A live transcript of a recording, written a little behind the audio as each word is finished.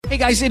Hey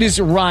guys, it is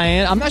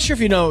Ryan. I'm not sure if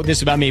you know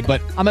this about me, but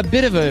I'm a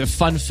bit of a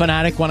fun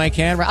fanatic when I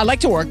can. I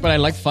like to work, but I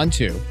like fun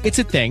too. It's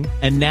a thing.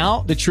 And now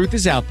the truth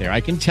is out there.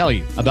 I can tell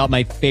you about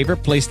my favorite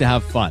place to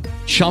have fun.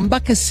 Chumba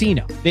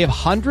Casino. They have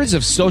hundreds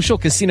of social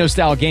casino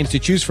style games to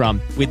choose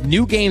from with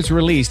new games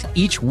released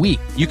each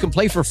week. You can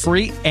play for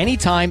free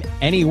anytime,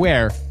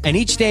 anywhere. And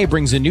each day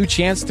brings a new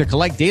chance to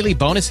collect daily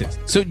bonuses.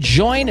 So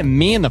join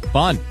me in the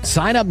fun.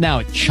 Sign up now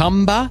at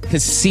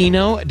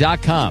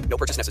ChumbaCasino.com. No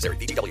purchase necessary.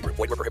 VGW Group.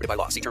 Void where prohibited by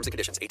law. See terms and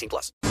conditions.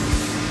 18+.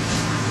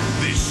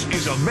 This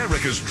is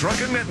America's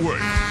Trucking Network.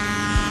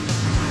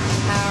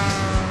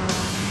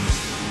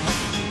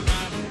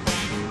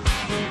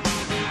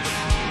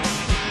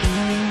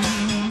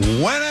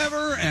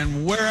 Whenever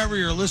and wherever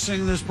you're listening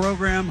to this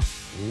program,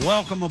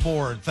 welcome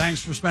aboard.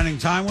 Thanks for spending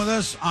time with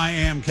us. I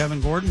am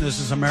Kevin Gordon.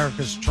 This is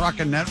America's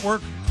Trucking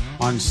Network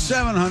on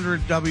 700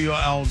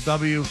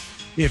 WLW.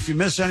 If you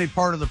miss any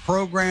part of the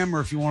program,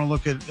 or if you want to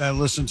look at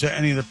listen to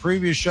any of the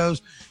previous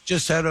shows,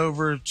 just head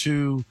over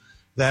to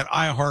that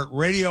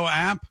iHeartRadio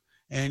app,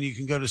 and you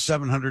can go to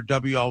 700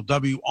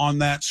 WLW on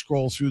that,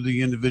 scroll through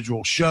the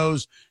individual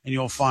shows, and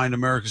you'll find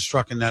America's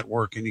Trucking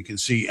Network, and you can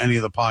see any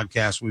of the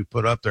podcasts we've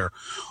put up there.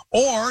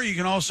 Or you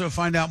can also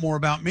find out more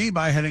about me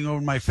by heading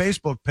over to my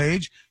Facebook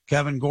page,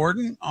 Kevin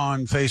Gordon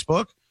on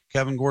Facebook,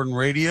 Kevin Gordon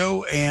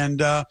Radio, and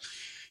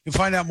you'll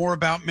find out more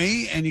about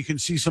me, and you can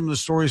see some of the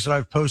stories that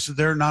I've posted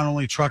there, not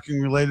only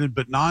trucking related,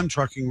 but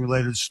non-trucking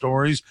related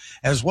stories,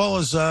 as well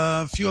as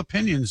a few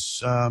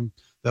opinions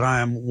that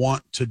I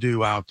want to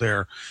do out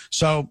there.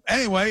 So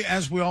anyway,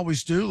 as we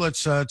always do,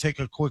 let's take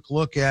a quick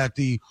look at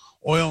the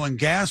oil and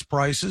gas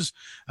prices.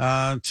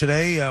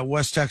 Today,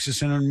 West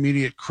Texas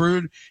Intermediate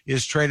crude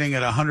is trading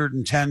at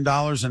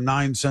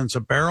 $110.09 a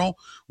barrel,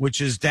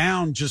 which is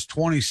down just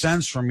 20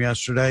 cents from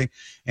yesterday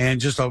and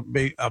just a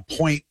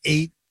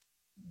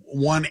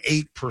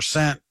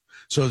 0.818%.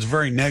 So it's a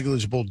very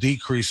negligible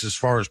decrease as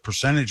far as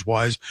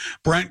percentage-wise.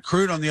 Brent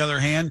crude, on the other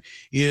hand,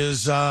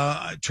 is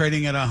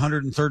trading at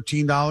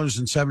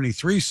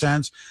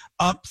 $113.73,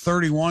 up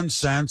 31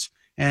 cents,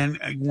 and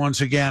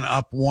once again,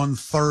 up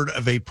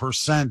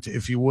 1/3%,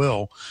 if you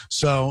will.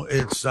 So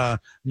it's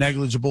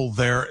negligible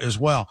there as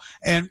well.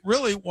 And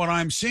really what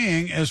I'm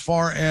seeing as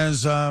far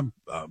as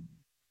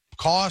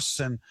costs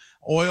and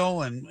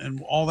oil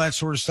and all that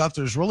sort of stuff,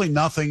 there's really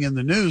nothing in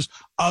the news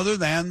other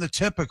than the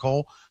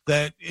typical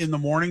that in the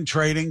morning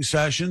trading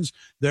sessions,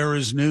 there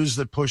is news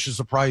that pushes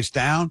the price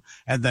down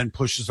and then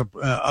pushes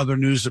other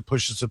news that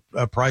pushes the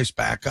price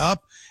back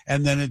up.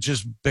 And then it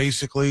just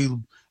basically,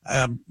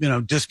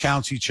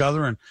 discounts each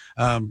other and,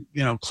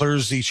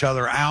 clears each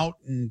other out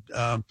and,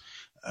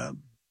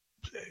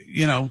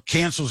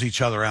 cancels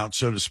each other out,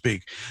 so to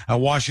speak.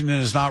 Washington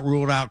has not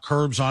ruled out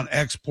curbs on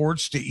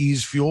exports to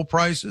ease fuel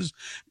prices.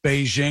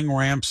 Beijing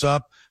ramps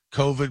up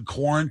COVID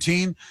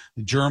quarantine.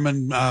 The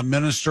German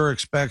minister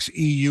expects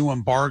EU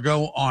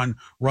embargo on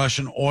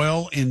Russian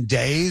oil in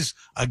days.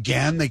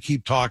 Again, they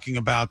keep talking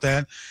about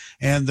that.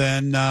 And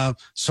then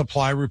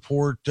supply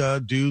report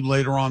due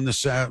later on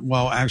this,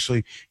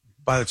 actually,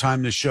 by the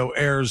time this show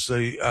airs,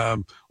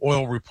 the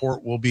oil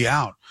report will be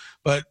out.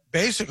 But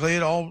basically,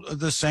 it all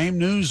the same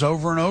news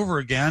over and over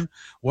again,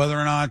 whether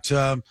or not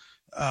the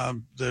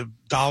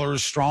dollar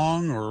is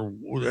strong or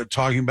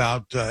talking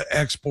about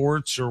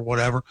exports or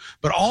whatever.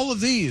 But all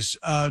of these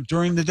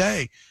during the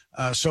day,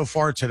 so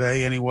far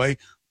today anyway,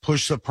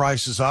 push the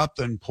prices up,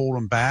 then pull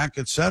them back,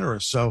 et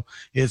cetera. So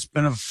it's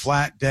been a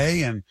flat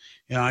day. And,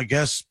 I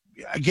guess,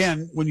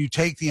 again, when you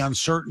take the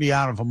uncertainty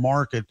out of a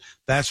market,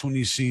 that's when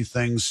you see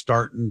things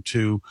starting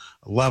to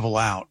level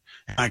out.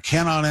 And I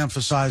cannot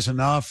emphasize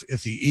enough,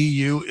 if the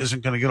EU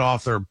isn't going to get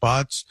off their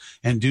butts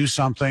and do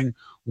something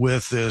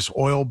with this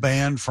oil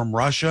ban from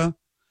Russia,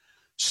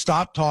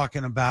 stop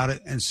talking about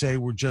it and say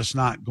we're just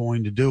not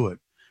going to do it.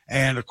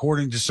 And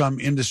according to some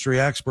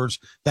industry experts,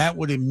 that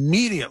would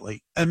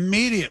immediately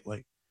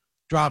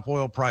drop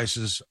oil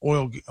prices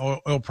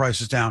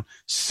down.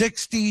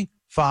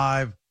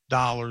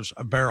 $65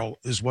 a barrel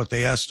is what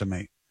they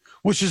estimate,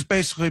 which is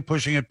basically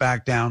pushing it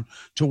back down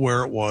to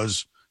where it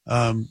was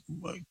a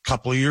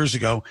couple of years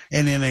ago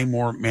and in a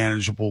more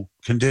manageable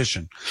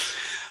condition.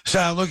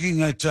 So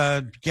looking at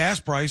gas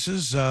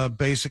prices,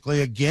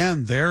 basically,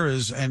 again, there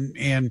is,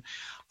 and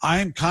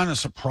I'm kind of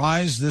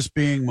surprised, this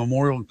being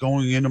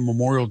going into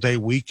Memorial Day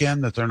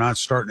weekend, that they're not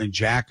starting to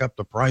jack up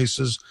the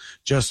prices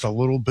just a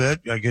little bit.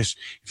 I guess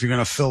if you're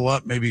going to fill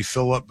up, maybe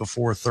fill up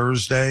before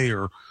Thursday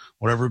or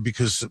whatever,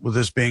 because with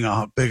this being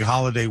a big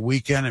holiday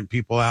weekend and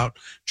people out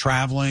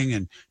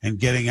traveling and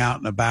getting out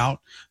and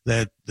about,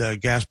 that the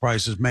gas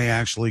prices may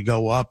actually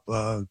go up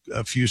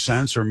a few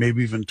cents or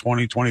maybe even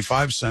 20,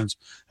 25 cents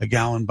a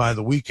gallon by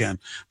the weekend.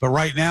 But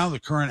right now, the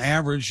current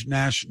average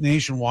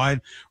nationwide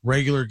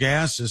regular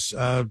gas is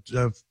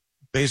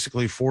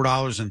basically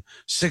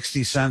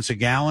 $4.60 a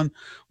gallon,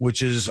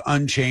 which is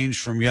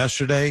unchanged from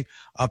yesterday,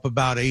 up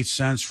about 8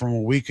 cents from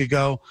a week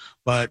ago.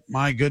 But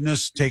my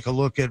goodness, take a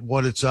look at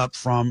what it's up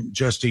from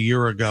just a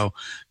year ago.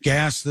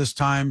 Gas this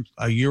time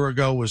a year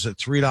ago was at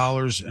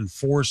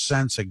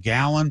 $3.04 a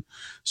gallon.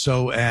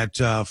 So at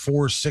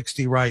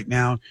 $4.60 right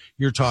now,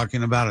 you're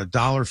talking about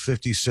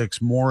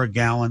 $1.56 more a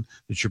gallon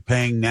that you're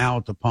paying now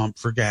at the pump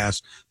for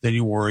gas than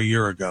you were a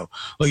year ago.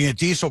 Looking at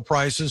diesel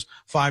prices,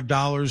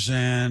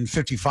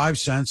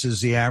 $5.55 is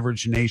the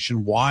average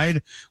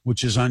nationwide,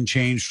 which is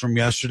unchanged from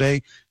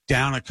yesterday,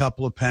 down a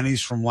couple of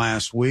pennies from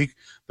last week.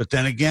 But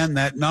then again,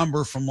 that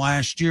number from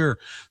last year,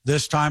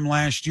 this time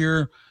last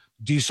year,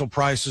 diesel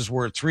prices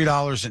were at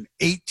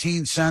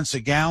 $3.18 a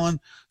gallon.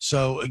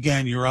 So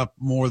again, you're up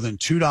more than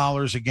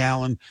 $2 a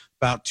gallon,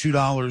 about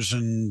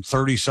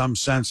 $2.30 some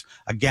cents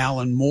a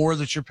gallon more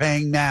that you're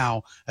paying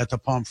now at the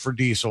pump for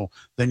diesel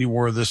than you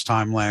were this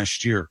time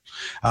last year.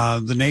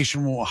 The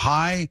national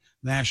high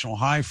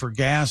for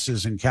gas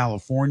is in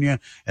California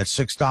at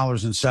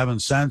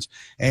 $6.07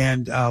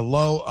 and a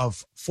low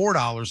of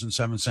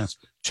 $4.07,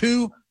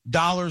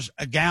 $2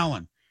 a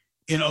gallon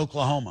in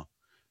Oklahoma.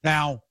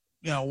 Now,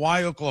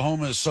 why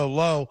Oklahoma is so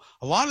low.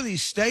 A lot of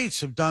these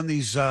states have done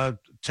these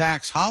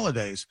tax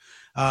holidays.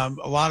 A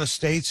lot of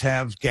states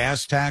have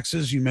gas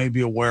taxes you may be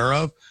aware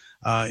of.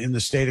 In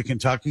the state of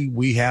Kentucky,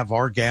 we have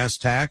our gas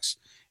tax,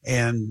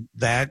 and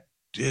that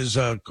is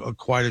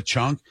quite a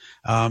chunk.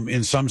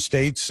 In some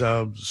states,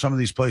 some of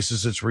these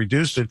places, it's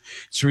reduced it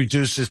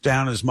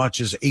down as much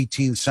as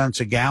 18 cents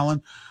a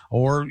gallon.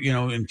 Or,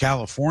 in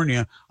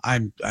California,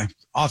 I'm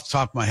off the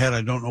top of my head,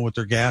 I don't know what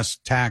their gas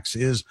tax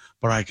is,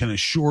 but I can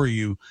assure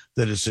you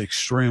that it's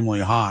extremely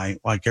high,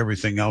 like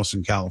everything else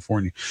in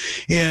California.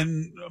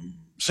 In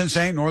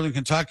Cincinnati, Northern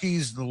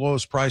Kentucky's the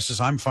lowest prices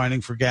I'm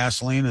finding for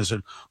gasoline is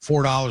at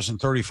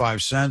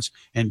 $4.35,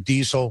 and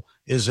diesel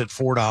is at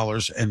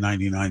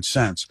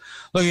 $4.99.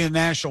 Looking at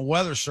National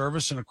Weather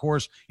Service, and of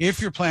course, if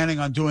you're planning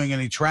on doing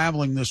any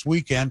traveling this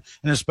weekend,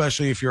 and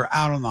especially if you're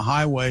out on the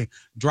highway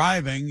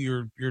driving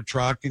your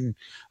truck and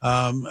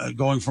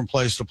going from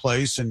place to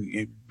place,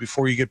 and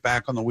before you get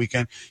back on the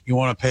weekend, you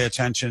want to pay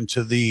attention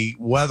to the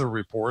weather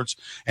reports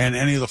and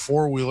any of the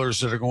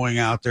four-wheelers that are going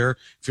out there.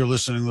 If you're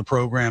listening to the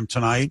program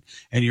tonight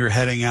and you're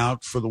heading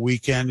out for the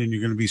weekend and you're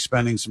going to be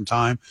spending some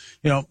time,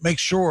 make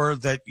sure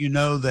that you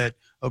know that,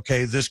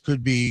 okay, this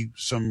could be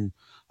some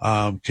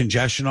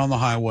congestion on the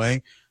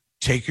highway.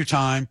 Take your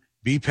time,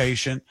 be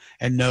patient,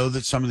 and know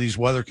that some of these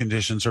weather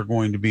conditions are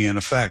going to be in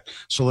effect.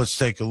 So let's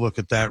take a look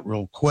at that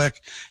real quick.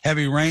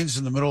 Heavy rains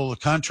in the middle of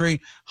the country,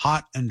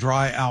 hot and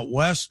dry out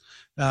west.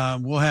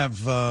 We'll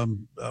have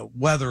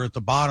weather at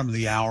the bottom of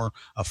the hour,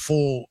 a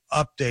full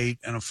update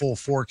and a full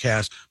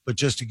forecast, but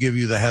just to give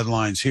you the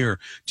headlines here.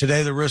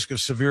 Today, the risk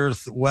of severe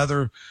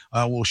weather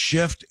will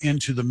shift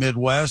into the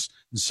Midwest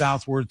and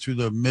southward through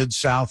the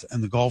Mid-South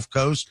and the Gulf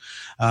Coast.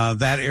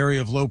 That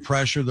area of low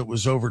pressure that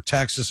was over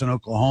Texas and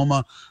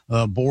Oklahoma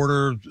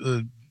border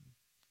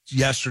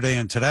yesterday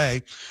and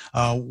today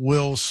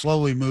will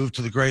slowly move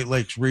to the Great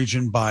Lakes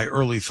region by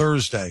early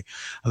Thursday.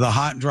 The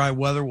hot and dry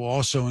weather will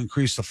also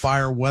increase the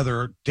fire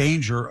weather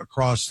danger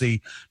across the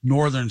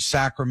northern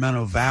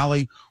Sacramento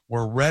Valley,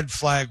 where red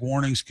flag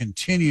warnings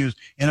continue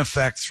in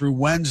effect through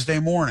Wednesday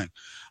morning.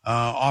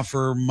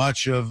 Offer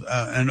much of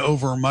and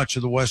over much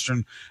of the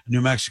western New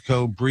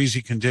Mexico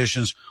breezy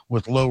conditions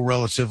with low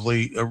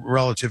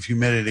relative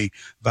humidity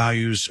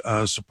values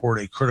support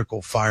a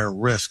critical fire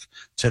risk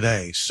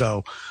today.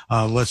 So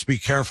let's be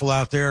careful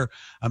out there.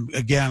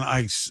 Again,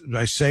 I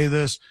say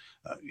this.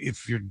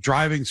 If you're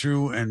driving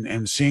through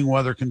and seeing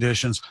weather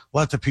conditions,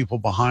 let the people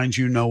behind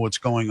you know what's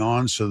going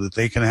on so that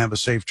they can have a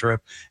safe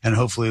trip, and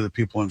hopefully the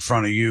people in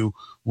front of you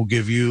will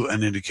give you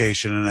an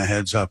indication and a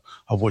heads up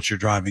of what you're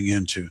driving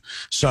into.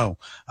 So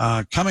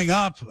coming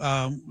up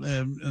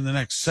in the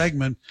next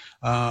segment,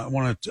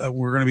 we're going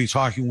to be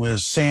talking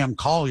with Sam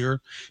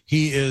Collier.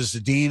 He is the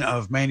Dean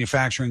of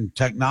Manufacturing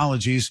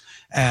Technologies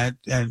Dean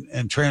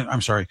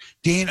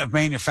of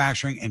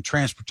Manufacturing and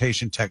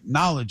Transportation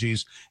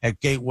Technologies at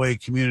Gateway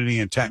Community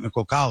and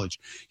Technical College.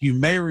 You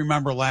may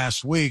remember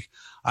last week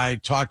I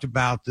talked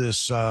about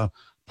this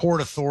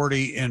Port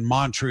Authority in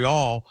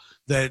Montreal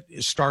that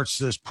starts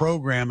this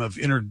program of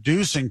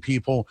introducing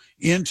people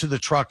into the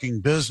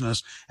trucking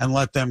business and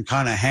let them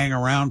kind of hang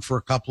around for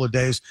a couple of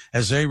days,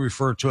 as they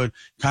refer to it,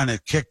 kind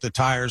of kick the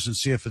tires and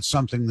see if it's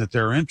something that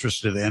they're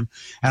interested in.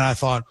 And I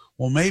thought,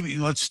 well, maybe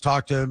let's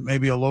talk to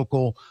maybe a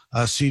local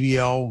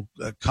CDL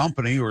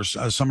company or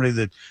somebody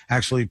that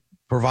actually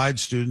provide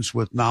students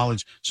with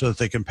knowledge so that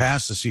they can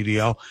pass the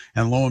CDL.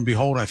 And lo and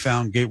behold, I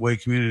found Gateway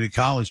Community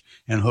College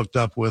and hooked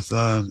up with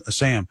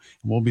Sam.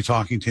 We'll be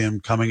talking to him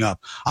coming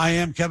up. I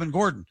am Kevin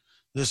Gordon.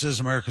 This is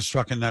America's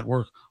Trucking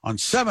Network on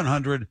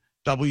 700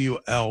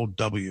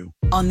 WLW.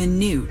 On the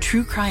new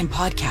true crime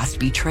podcast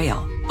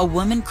Betrayal, a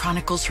woman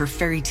chronicles her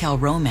fairy tale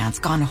romance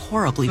gone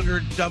horribly.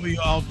 700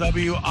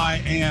 WLW. I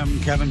am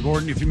Kevin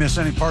Gordon. If you miss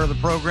any part of the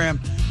program,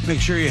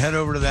 make sure you head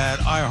over to that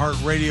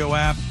iHeartRadio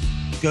app.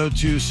 go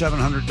to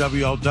 700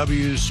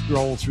 WLW,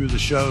 scroll through the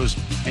shows,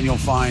 and you'll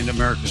find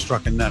America's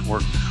Trucking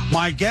Network.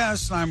 My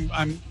guest, I'm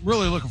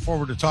really looking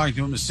forward to talking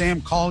to him, is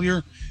Sam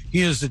Collier.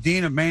 He is the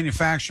Dean of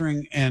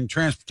Manufacturing and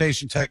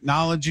Transportation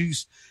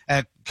Technologies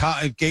at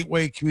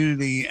Gateway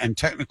Community and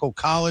Technical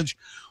College.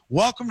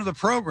 Welcome to the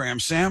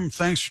program, Sam.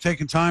 Thanks for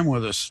taking time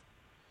with us.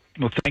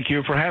 Well, thank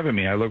you for having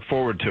me. I look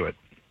forward to it.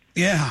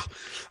 Yeah.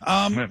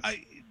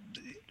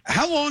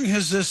 How long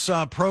has this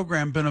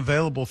program been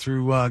available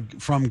through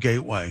from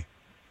Gateway?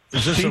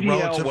 Is this CDL, a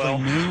relatively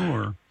new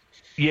or?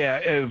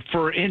 Yeah,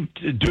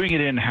 doing it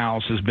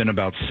in-house has been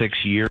about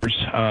 6 years.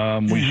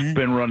 We've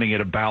been running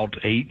it about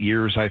 8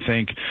 years, I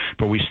think,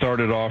 but we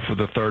started off with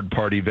a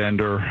third-party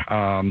vendor.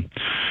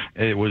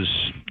 It was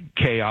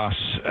chaos,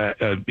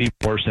 even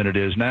worse than it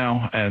is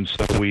now, and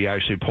so we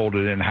actually pulled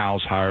it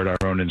in-house, hired our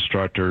own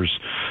instructors,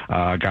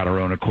 got our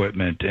own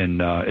equipment,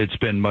 and it's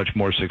been much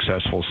more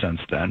successful since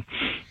then.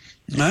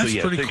 That's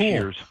pretty 6 cool.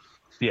 years.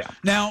 Yeah.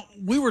 Now,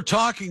 we were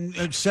talking,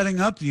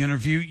 setting up the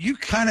interview. You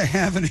kind of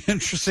have an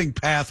interesting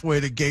pathway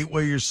to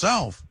Gateway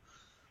yourself.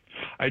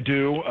 I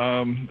do.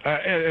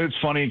 It's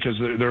funny because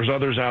there's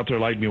others out there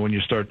like me when you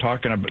start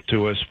talking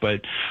to us.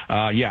 But,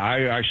 yeah,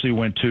 I actually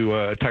went to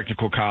a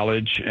technical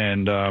college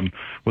and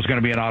was going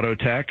to be an auto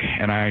tech.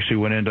 And I actually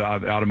went into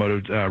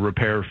automotive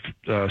repair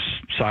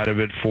side of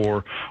it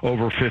for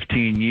over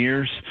 15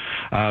 years.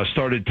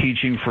 Started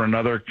teaching for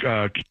another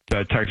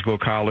technical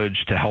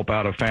college to help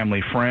out a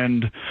family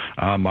friend.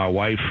 My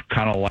wife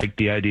kind of liked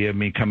the idea of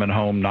me coming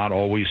home not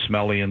always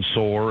smelly and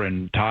sore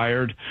and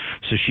tired.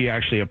 So she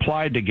actually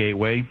applied to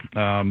Gateway.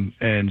 And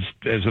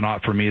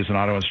for me as an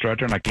auto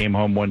instructor, and I came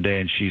home one day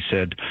and she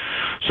said,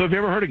 "So have you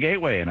ever heard of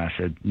Gateway?" And I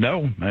said,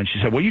 "No." And she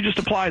said, "Well, you just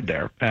applied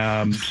there."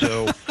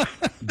 So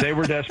they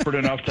were desperate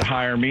enough to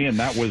hire me, and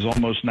that was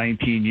almost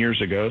 19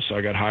 years ago. So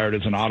I got hired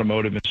as an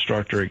automotive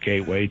instructor at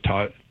Gateway,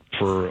 taught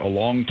for a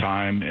long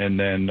time, and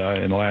then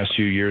in the last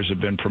few years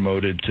have been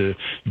promoted to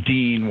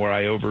dean, where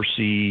I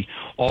oversee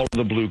all of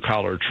the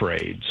blue-collar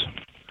trades.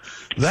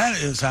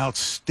 That is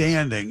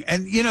outstanding.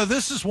 And, you know,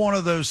 this is one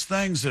of those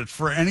things that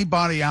for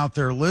anybody out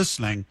there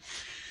listening,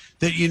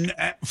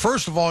 that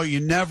first of all,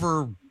 you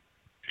never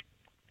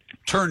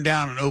turn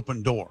down an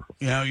open door.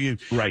 You know,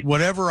 right.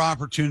 Whatever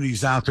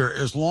opportunities out there,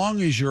 as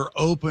long as you're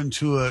open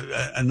to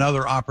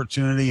another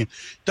opportunity, it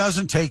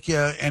doesn't take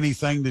you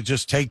anything to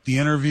just take the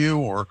interview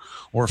or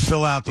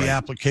fill out the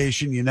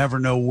application. You never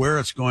know where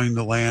it's going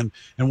to land.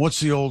 And what's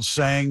the old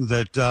saying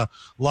that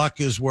luck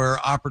is where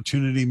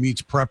opportunity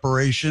meets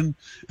preparation?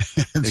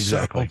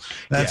 Exactly. So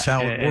that's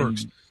how it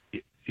works.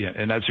 Yeah,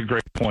 and that's a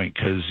great point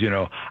because, you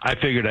know, I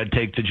figured I'd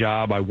take the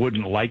job. I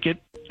wouldn't like it.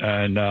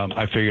 And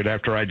I figured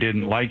after I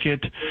didn't like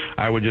it,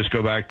 I would just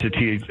go back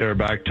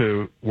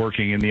to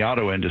working in the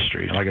auto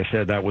industry. Like I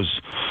said, that was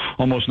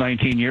almost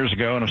 19 years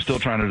ago, and I'm still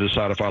trying to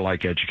decide if I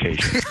like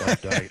education.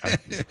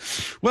 But,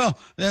 well,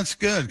 that's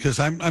good because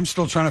I'm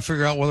still trying to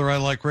figure out whether I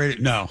like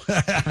radio. No,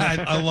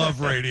 I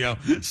love radio,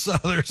 so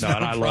there's no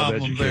and I love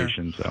problem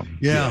education. there. So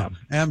yeah,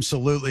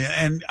 absolutely.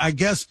 And I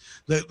guess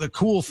the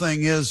cool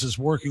thing is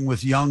working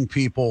with young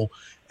people.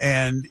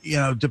 And, you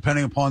know,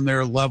 depending upon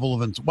their level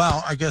of,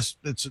 I guess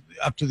it's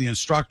up to the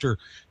instructor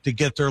to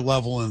get their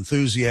level of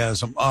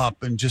enthusiasm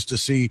up and just to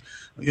see,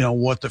 you know,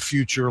 what the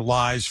future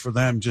lies for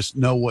them. Just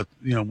know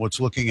what's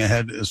looking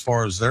ahead as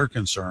far as they're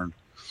concerned.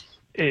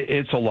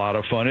 It's a lot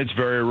of fun. It's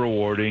very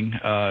rewarding,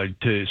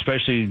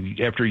 especially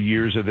after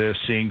years of this,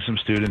 seeing some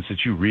students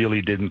that you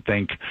really didn't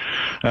think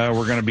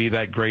were going to be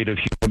that great of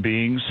human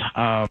beings,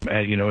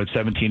 at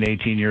 17,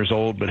 18 years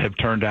old, but have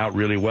turned out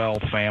really well,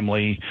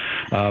 family,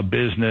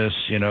 business,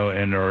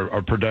 and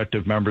are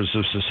productive members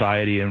of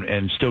society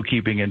and still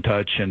keeping in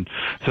touch. And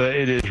so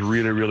it is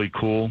really, really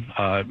cool.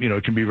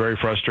 It can be very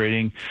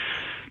frustrating.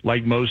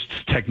 Like most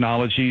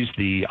technologies,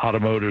 the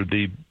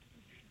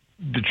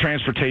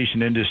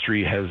transportation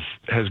industry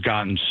has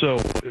gotten so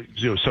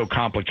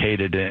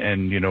complicated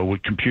and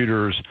with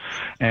computers,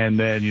 and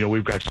then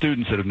we've got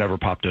students that have never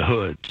popped a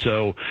hood,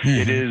 so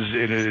it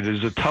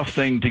is a tough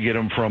thing to get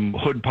them from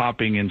hood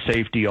popping and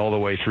safety all the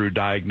way through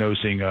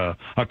diagnosing a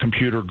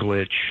computer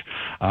glitch,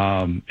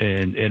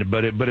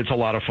 but it's a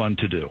lot of fun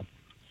to do.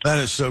 That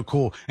is so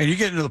cool. And you're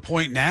getting to the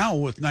point now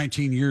with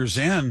 19 years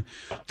in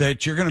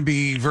that you're going to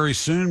be very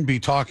soon be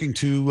talking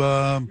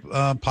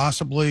to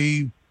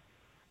possibly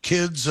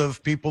kids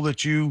of people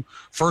that you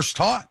first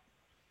taught.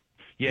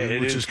 Yeah,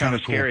 it is kind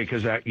of scary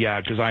because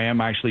I am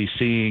actually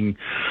seeing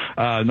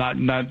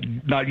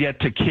not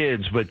yet to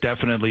kids, but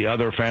definitely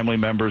other family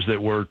members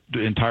that were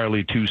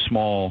entirely too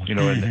small,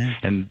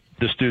 and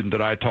the student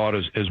that I taught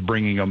is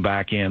bringing them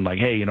back in, like,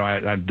 hey,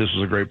 this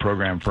was a great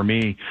program for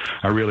me.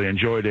 I really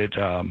enjoyed it.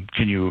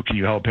 Can you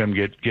help him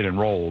get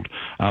enrolled?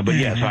 But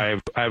yes,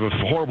 I have a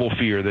horrible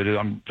fear that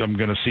I'm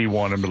going to see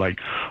one and be like,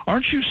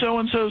 aren't you so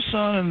and so's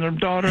son and their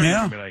daughter?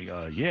 Yeah. And I'll be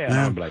like, yeah. And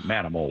I'll be like,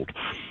 man, I'm old.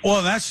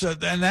 Well,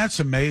 that's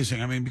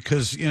amazing. I mean,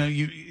 because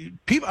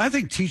people, I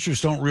think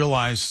teachers don't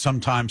realize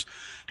sometimes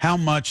how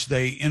much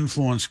they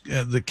influence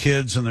the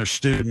kids and their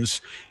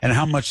students and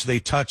how much they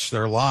touch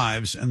their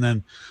lives. And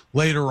then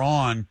later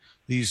on,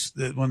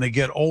 when they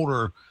get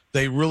older,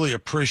 they really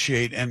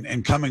appreciate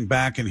and coming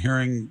back and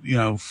hearing,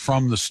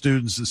 from the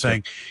students and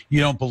saying,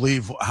 you don't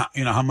believe,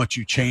 how much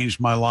you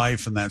changed my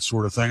life and that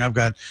sort of thing. I've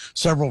got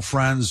several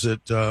friends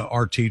that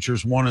are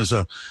teachers. One is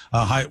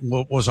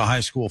was a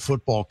high school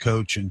football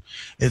coach, and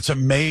it's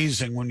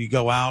amazing when you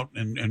go out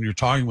and you're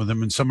talking with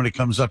them and somebody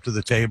comes up to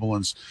the table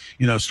and,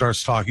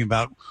 starts talking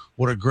about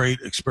what a great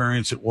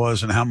experience it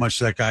was and how much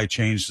that guy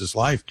changed his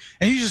life.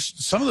 And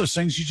some of those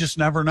things you just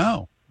never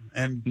know.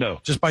 And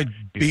just by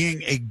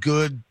being a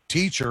good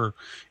teacher,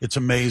 it's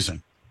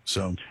amazing.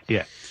 So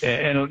yeah,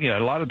 and a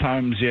lot of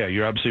times,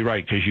 you're absolutely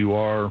right, because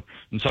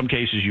in some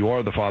cases you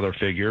are the father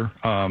figure,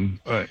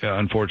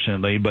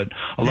 unfortunately, but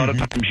a lot of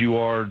times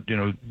you're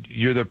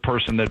the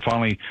person that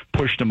finally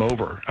pushed them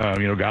over,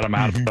 got them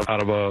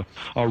out of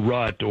a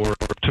rut, or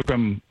took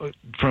them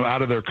from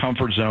out of their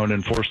comfort zone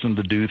and forced them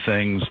to do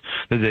things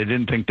that they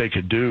didn't think they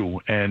could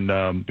do, and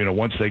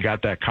once they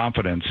got that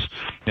confidence,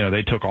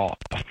 they took off.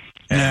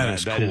 And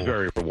that is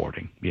very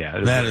rewarding.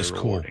 Yeah, that is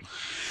cool.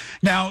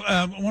 Now,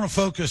 I want to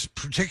focus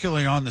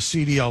particularly on the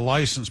CDL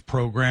license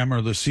program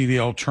or the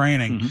CDL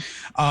training.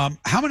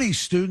 How many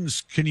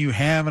students can you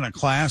have in a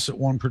class at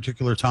one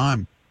particular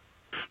time?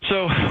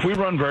 So we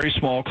run very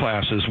small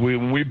classes.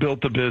 When we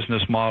built the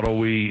business model,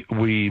 we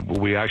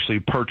actually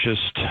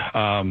purchased,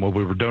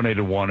 we were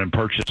donated one and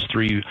purchased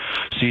 3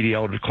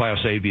 CDL Class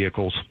A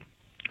vehicles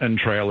and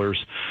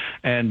trailers.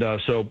 And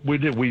so we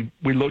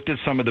looked at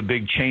some of the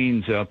big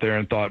chains out there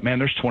and thought, man,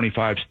 there's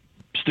 25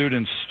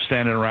 students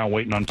standing around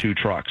waiting on 2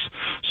 trucks.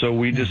 So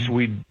we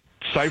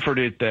ciphered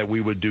it that we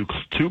would do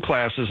 2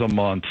 classes a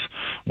month,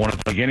 one at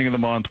the beginning of the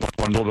month,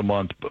 one middle of the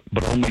month,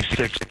 but only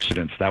 6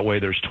 students. That way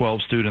there's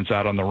 12 students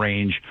out on the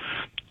range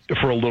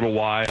for a little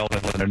while,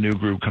 and then a new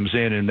group comes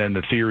in. And then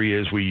the theory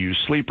is we use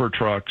sleeper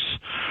trucks.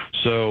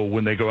 So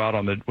when they go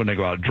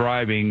out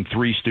driving,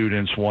 3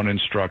 students, 1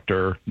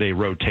 instructor, they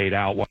rotate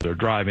out while they're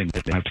driving.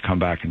 They don't have to come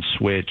back and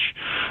switch.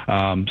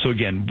 So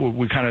again,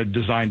 we kind of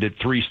designed it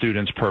 3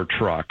 students per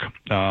truck,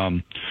 to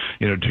kind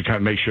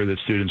of make sure that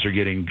students are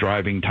getting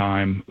driving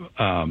time,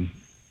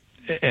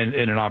 and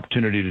an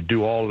opportunity to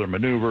do all of their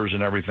maneuvers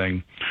and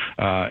everything,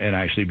 and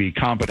actually be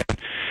competent.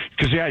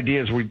 Because the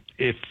idea is,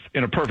 if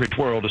in a perfect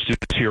world, a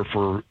student's here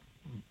for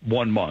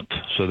 1 month,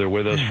 so they're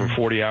with us for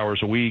 40 hours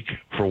a week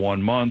for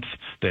 1 month.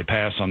 They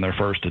pass on their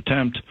first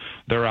attempt.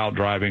 They're out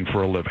driving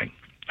for a living.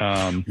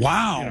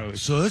 Wow!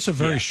 So that's a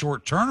very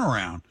short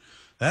turnaround.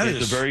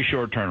 It's a very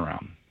short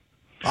turnaround.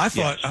 I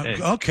thought,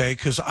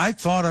 because I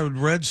thought I would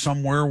read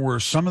somewhere where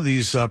some of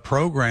these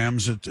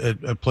programs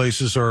at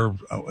places are.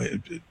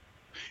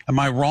 Am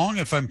I wrong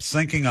if I'm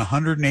thinking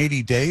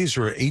 180 days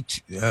or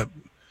 8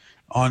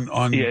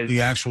 on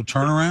the actual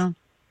turnaround?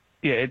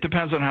 Yeah, it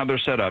depends on how they're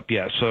set up.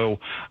 Yeah, so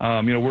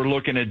we're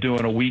looking at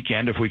doing a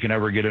weekend if we can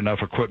ever get enough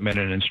equipment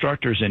and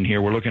instructors in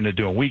here. We're looking at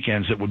doing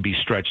weekends that would be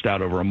stretched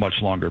out over a much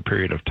longer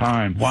period of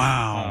time.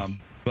 Wow.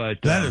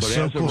 But that is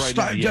so cool. Right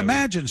now,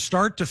 imagine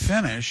start to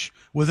finish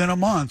within a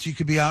month, you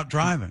could be out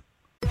driving.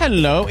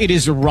 Hello, it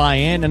is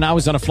Ryan, and I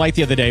was on a flight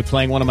the other day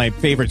playing one of my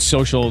favorite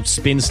social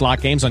spin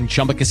slot games on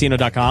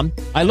ChumbaCasino.com.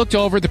 I looked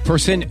over at the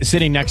person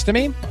sitting next to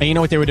me, and you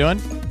know what they were doing?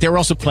 They were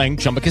also playing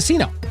Chumba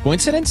Casino.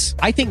 Coincidence?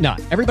 I think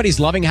not. Everybody's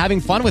loving having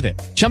fun with it.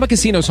 Chumba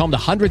Casino is home to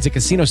hundreds of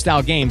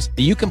casino-style games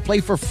that you can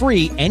play for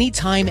free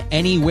anytime,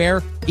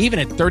 anywhere, even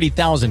at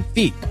 30,000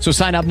 feet. So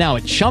sign up now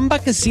at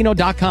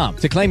ChumbaCasino.com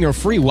to claim your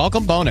free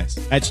welcome bonus.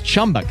 That's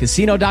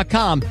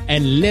ChumbaCasino.com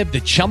and live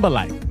the Chumba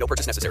life. No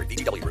purchase necessary.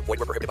 VGW. Void where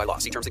prohibited by law.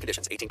 See terms and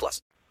conditions.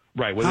 18+.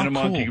 Right. Within a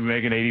month, you can be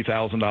making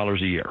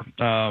 $80,000 a year.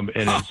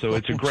 So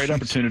it's a great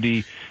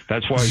opportunity.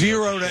 That's why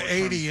 0 to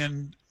 80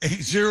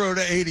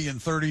 in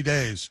 30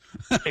 days.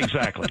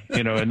 Exactly.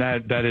 And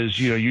that is,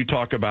 you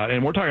talk about,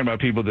 and we're talking about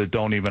people that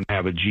don't even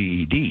have a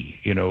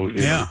GED,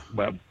 Yeah.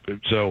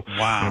 So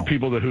wow.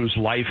 People whose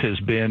life has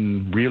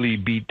been really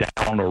beat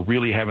down or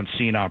really haven't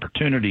seen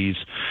opportunities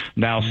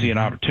now see an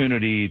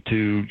opportunity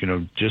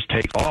to, just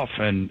take off.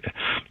 And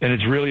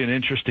it's really an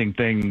interesting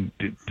thing,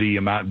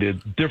 the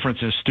difference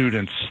in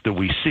students that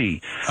we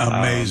see.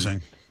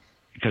 Amazing.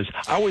 Because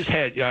I always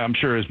had, I'm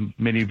sure as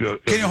many of you.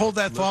 Can you hold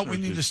that thought? We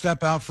need to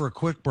step out for a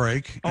quick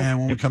break. And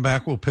when we come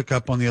back, we'll pick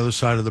up on the other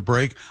side of the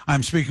break.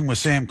 I'm speaking with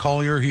Sam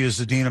Collier. He is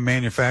the Dean of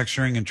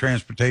Manufacturing and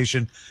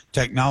Transportation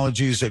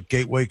Technologies at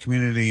Gateway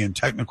Community and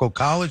Technical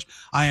College.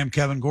 I am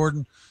Kevin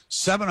Gordon,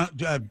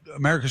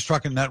 America's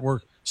Trucking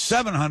Network,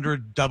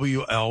 700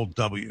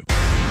 WLW.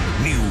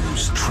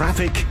 News,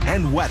 traffic,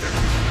 and weather.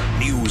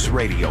 News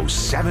Radio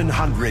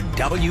 700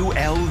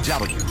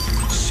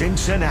 WLW,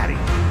 Cincinnati.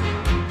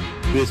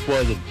 This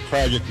was a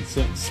tragic and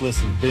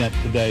senseless event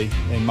today,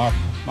 and my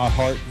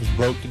heart was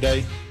broke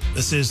today.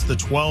 This is the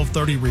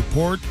 1230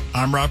 Report.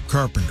 I'm Rob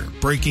Carpenter.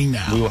 Breaking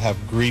now. We will have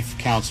grief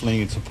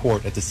counseling and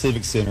support at the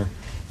Civic Center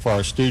for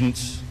our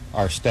students,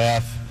 our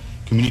staff,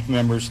 community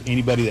members,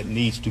 anybody that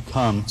needs to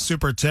come.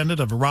 Superintendent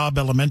of Robb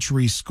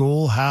Elementary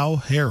School, Hal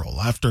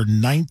Harrell, after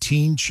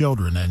 19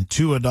 children and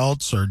 2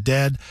 adults are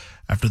dead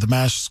after the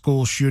mass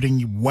school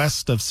shooting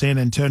west of San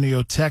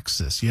Antonio,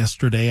 Texas.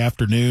 Yesterday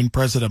afternoon,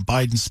 President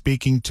Biden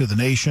speaking to the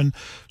nation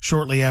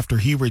shortly after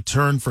he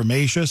returned from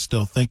Asia,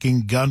 still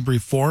thinking gun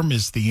reform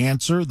is the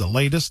answer. The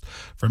latest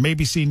from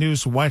ABC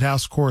News White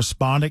House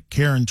correspondent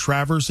Karen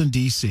Travers in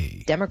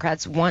D.C.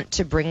 Democrats want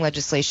to bring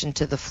legislation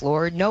to the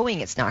floor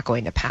knowing it's not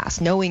going to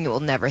pass, knowing it will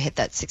never hit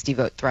that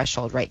 60-vote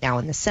threshold right now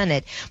in the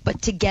Senate,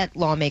 but to get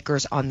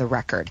lawmakers on the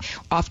record.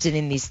 Often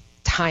in these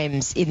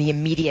times, in the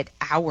immediate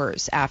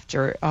hours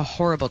after a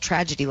horrible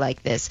tragedy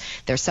like this,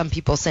 there's some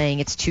people saying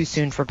it's too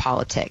soon for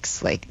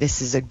politics. Like,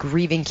 this is a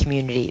grieving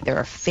community. There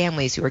are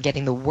families who are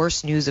getting the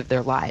worst news of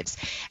their lives.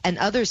 And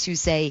others who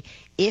say,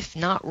 if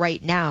not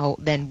right now,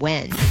 then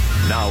when?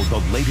 Now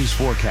the latest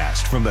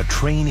forecast from the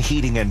Train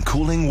Heating and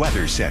Cooling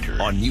Weather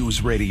Center on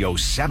News Radio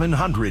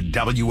 700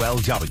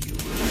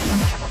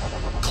 WLW.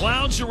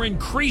 Clouds are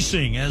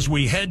increasing as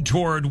we head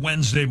toward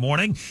Wednesday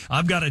morning.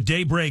 I've got a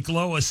daybreak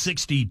low of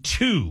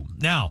 62.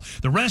 Now,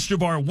 the rest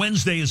of our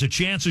Wednesday is a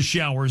chance of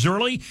showers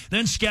early,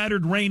 then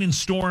scattered rain and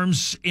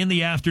storms in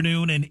the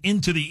afternoon and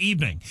into the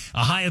evening.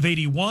 A high of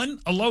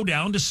 81, a low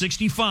down to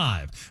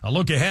 65. A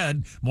look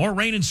ahead, more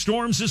rain and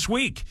storms this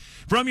week.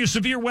 From your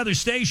severe weather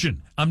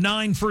station, I'm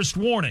 9 First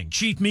Warning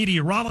Chief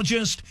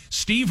Meteorologist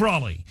Steve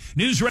Raleigh.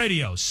 News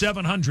Radio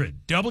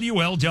 700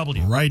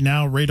 WLW. Right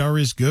now, radar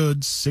is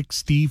good,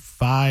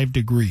 65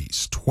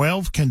 degrees.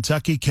 12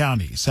 Kentucky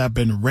counties have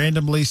been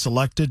randomly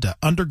selected to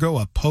undergo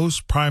a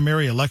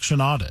post-primary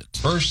election audit.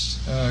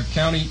 First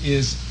county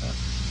is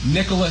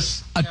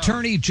Nicholas.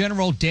 Attorney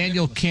General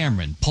Daniel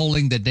Cameron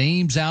polling the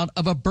names out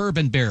of a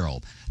bourbon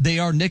barrel. They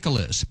are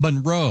Nicholas,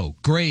 Monroe,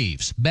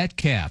 Graves,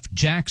 Metcalfe,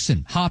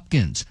 Jackson,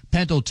 Hopkins,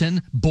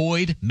 Pendleton,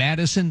 Boyd,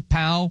 Madison,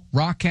 Powell,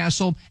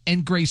 Rockcastle,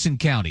 and Grayson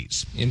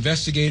counties.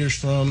 Investigators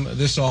from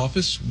this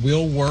office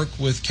will work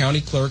with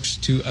county clerks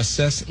to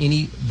assess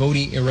any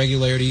voting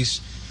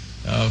irregularities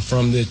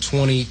from the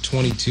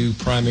 2022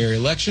 primary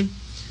election.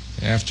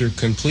 After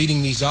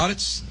completing these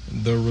audits,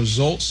 the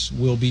results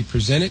will be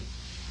presented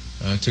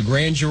to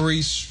grand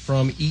juries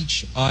from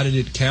each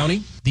audited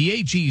county. The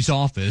AG's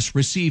office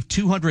received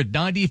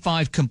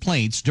 295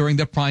 complaints during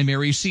the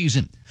primary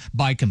season.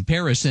 By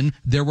comparison,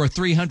 there were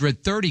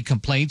 330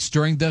 complaints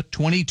during the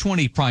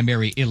 2020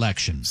 primary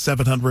election.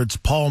 700's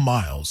Paul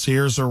Miles.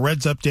 Here's a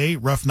Reds update.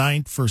 Rough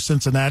night for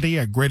Cincinnati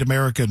at Great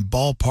American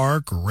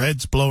Ballpark.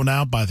 Reds blown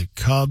out by the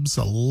Cubs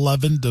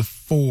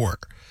 11-4.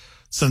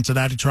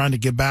 Cincinnati trying to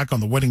get back on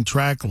the winning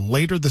track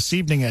later this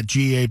evening at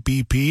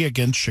GABP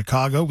against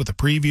Chicago with a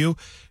preview.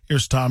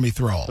 Here's Tommy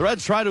Thrall. The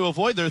Reds try to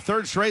avoid their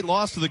third straight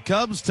loss to the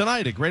Cubs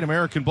tonight at Great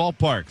American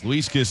Ballpark.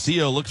 Luis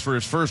Castillo looks for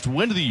his first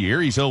win of the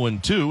year. He's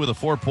 0-2 with a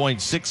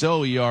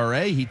 4.60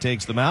 ERA. He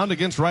takes the mound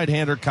against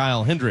right-hander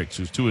Kyle Hendricks,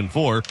 who's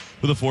 2-4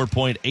 with a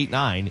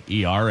 4.89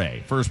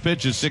 ERA. First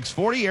pitch is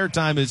 6:40.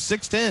 Airtime is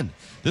 6:10.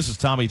 This is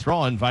Tommy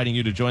Thrall inviting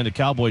you to join the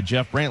Cowboy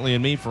Jeff Brantley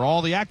and me for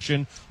all the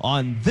action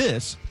on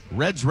this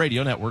Reds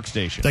Radio Network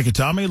station. Thank you,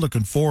 Tommy.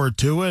 Looking forward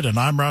to it. And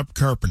I'm Rob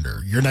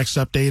Carpenter. Your next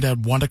update at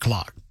 1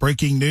 o'clock.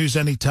 Breaking news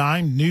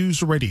anytime.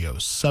 News Radio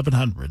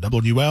 700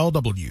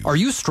 WLW. Are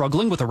you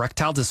struggling with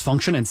erectile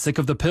dysfunction and sick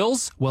of the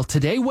pills? Well,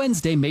 today,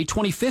 Wednesday, May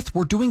 25th,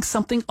 we're doing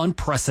something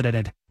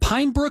unprecedented.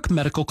 Pinebrook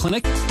Medical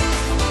Clinic.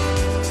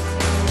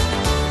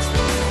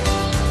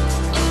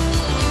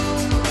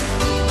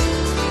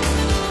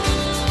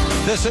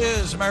 This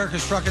is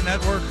America's Trucking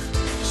Network,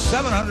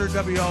 700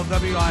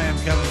 WLW. I am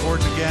Kevin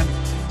Gordon again.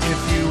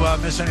 If you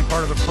miss any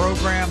part of the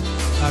program,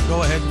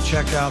 go ahead and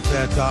check out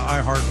that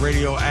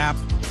iHeartRadio app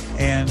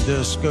and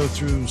just go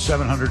through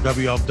 700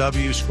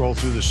 WLW, scroll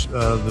through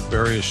the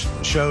various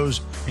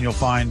shows, and you'll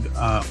find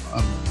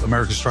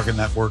America's Trucking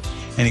Network,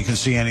 and you can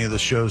see any of the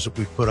shows that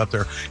we've put up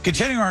there.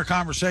 Continuing our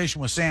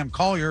conversation with Sam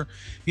Collier,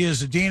 he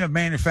is the Dean of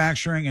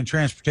Manufacturing and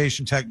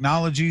Transportation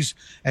Technologies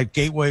at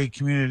Gateway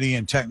Community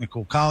and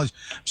Technical College.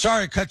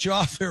 Sorry I cut you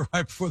off there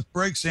right before the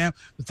break, Sam,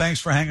 but thanks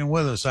for hanging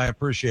with us. I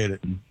appreciate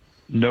it.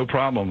 No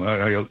problem.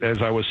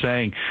 As I was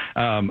saying,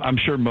 I'm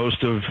sure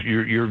most of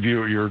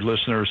your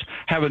listeners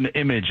have an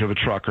image of a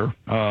trucker,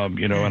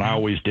 and I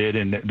always did.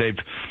 And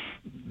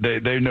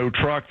they know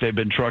truck. They've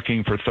been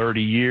trucking for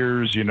 30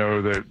 years.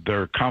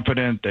 They're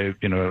confident.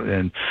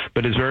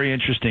 But it's very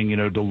interesting,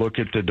 to look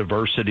at the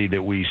diversity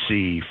that we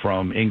see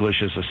from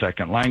English as a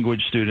second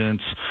language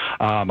students.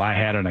 I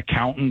had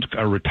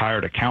a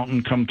retired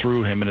accountant come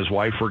through. Him and his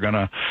wife were going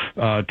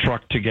to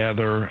truck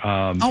together.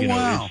 Wow.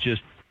 It's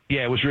just.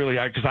 Yeah, it was really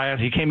because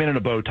he came in a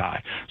bow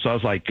tie, so I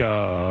was like,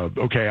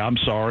 "Okay, I'm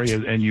sorry,"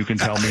 and you can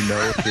tell me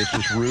no if this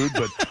is rude,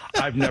 but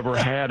I've never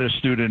had a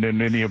student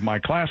in any of my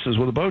classes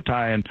with a bow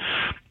tie, and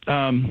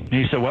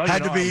he said, "Well,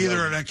 had to be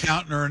either an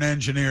accountant or an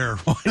engineer."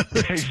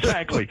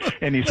 Exactly,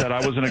 and he said,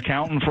 "I was an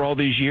accountant for all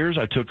these years.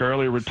 I took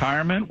early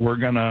retirement. We're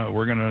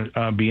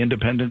gonna be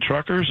independent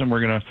truckers, and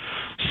we're gonna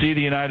see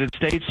the United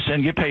States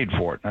and get paid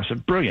for it." And I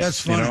said, "Brilliant."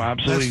 That's funny.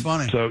 Absolutely. That's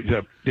funny. So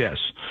yes,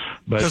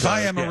 Because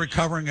I am a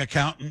recovering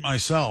accountant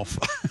myself.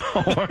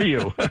 Oh, are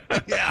you?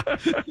 Yeah.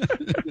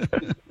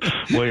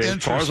 Well,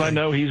 as far as I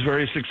know, he's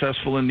very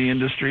successful in the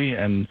industry,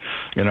 and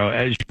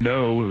as you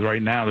know,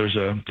 right now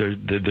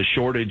the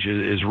shortage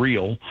is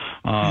real,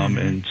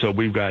 and so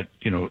we've got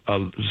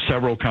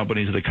several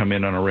companies that come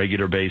in on a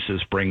regular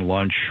basis, bring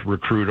lunch,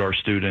 recruit our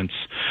students.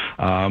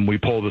 We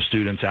pull the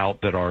students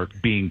out that are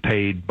being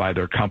paid by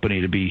their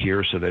company to be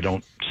here, so they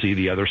don't see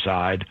the other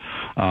side.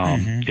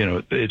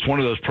 It's one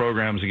of those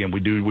programs. Again,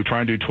 we try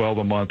and do 12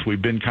 a month.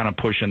 We've been kind of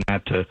pushing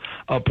that to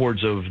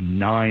upwards of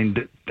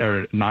 9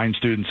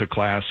 students a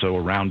class, so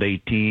around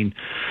 18.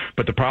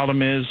 But the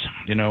problem is,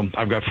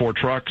 I've got 4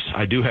 trucks.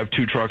 I do have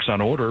 2 trucks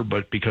on order,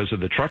 but because of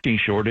the trucking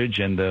shortage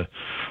and the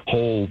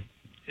whole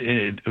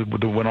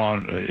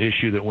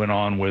issue that went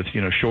on with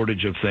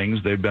shortage of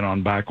things, they've been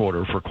on back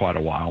order for quite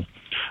a while.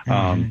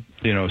 So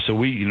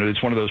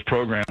it's one of those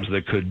programs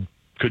that could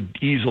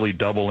easily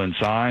double in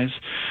size,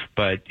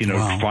 but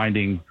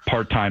finding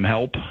part-time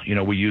help,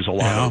 we use a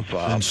lot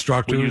of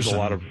instructors. We use a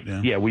lot of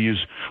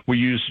we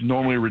use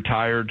normally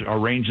retired. Our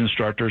range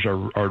instructors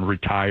are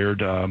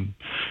retired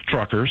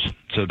truckers,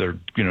 so they're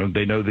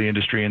they know the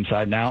industry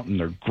inside and out, and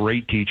they're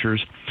great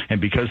teachers. And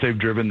because they've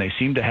driven, they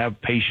seem to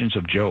have patience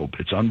of Job.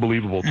 It's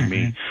unbelievable to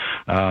me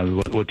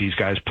what these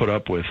guys put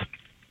up with.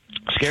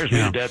 Scares me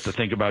to death to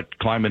think about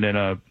climbing in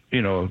a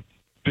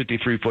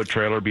 53-foot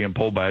trailer being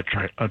pulled by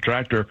a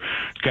tractor.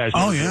 Guys,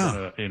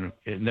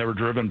 never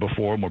driven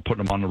before, and we're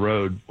putting them on the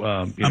road.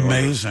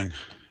 Amazing.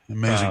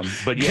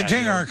 But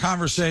continuing our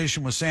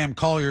conversation with Sam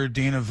Collier,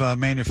 Dean of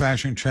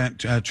Manufacturing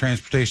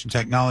Transportation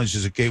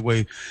Technologies at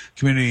Gateway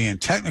Community and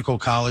Technical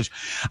College.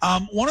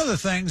 One of the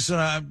things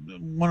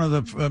one of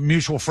the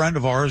mutual friend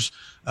of ours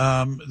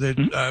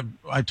that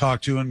I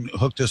talked to and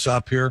hooked us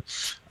up here,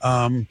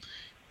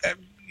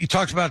 you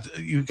talked about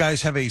you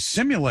guys have a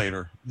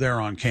simulator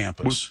there on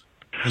campus.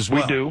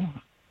 We do.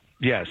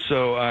 Yes.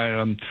 So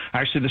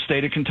actually the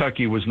state of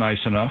Kentucky was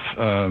nice enough,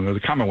 or the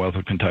Commonwealth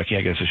of Kentucky,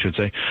 I guess I should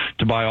say,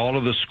 to buy all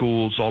of the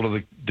schools, all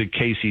of the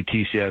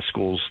KCTCS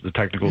schools, the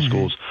technical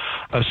schools,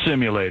 a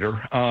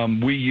simulator.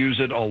 We use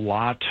it a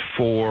lot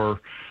for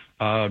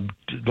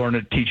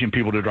teaching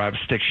people to drive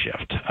stick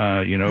shift.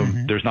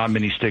 There's not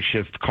many stick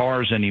shift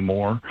cars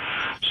anymore,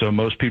 so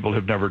most people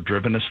have never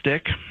driven a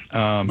stick,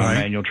 a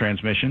manual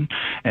transmission.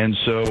 And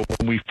so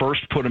when we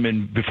first put them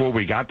in, before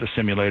we got the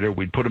simulator,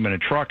 we'd put them in a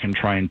truck and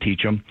try and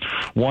teach them.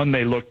 One,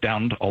 they looked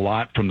down a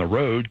lot from the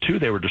road. 2,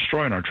 they were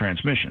destroying our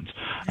transmissions.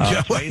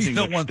 You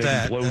don't want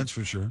that, that's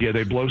for sure. Yeah,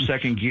 they blow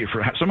second gear.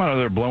 Somehow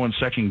they're blowing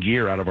second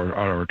gear out of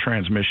our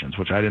transmissions,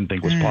 which I didn't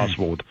think was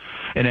possible with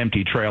an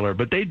empty trailer,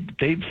 but they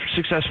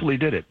successfully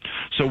did it.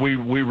 So we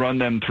run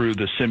them through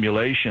the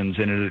simulations,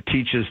 and it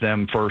teaches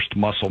them first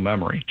muscle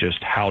memory,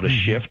 just how to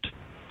shift,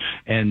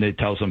 and it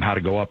tells them how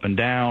to go up and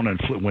down and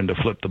when to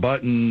flip the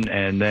button,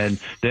 and then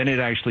it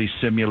actually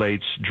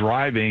simulates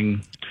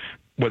driving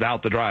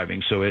without the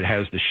driving. So it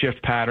has the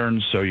shift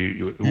patterns, so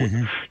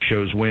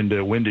shows when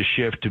to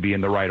shift to be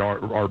in the right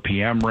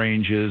RPM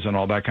ranges and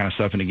all that kind of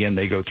stuff. And again,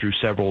 they go through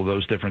several of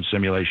those different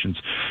simulations,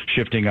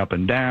 shifting up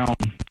and down,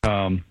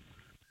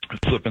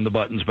 flipping the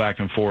buttons back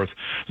and forth,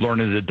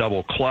 learning to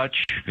double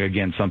clutch,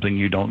 again, something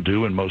you don't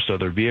do in most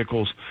other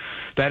vehicles.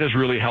 That has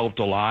really helped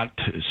a lot.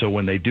 So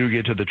when they do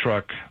get to the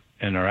truck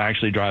and are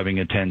actually driving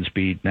a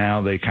 10-speed,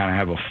 now they kind of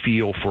have a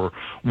feel for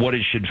what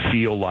it should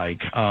feel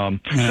like.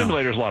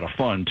 Simulator's a lot of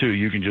fun, too.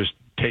 You can just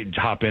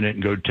hop in it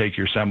and go take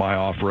your semi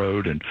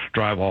off-road and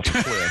drive off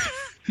a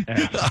cliff.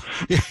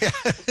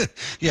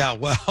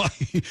 Well,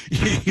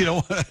 you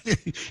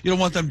don't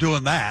want them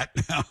doing that.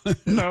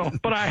 No,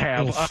 but I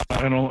have.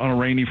 On a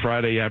rainy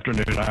Friday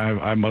afternoon,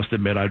 I must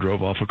admit I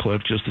drove off a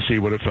cliff just to see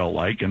what it felt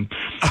like, and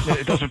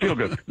it doesn't feel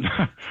good.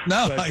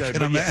 I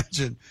can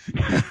imagine.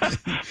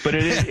 But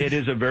it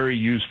is a very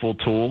useful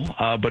tool.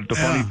 But the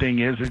funny thing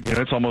is,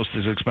 it's almost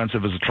as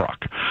expensive as a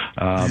truck.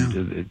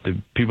 The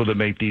people that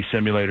make these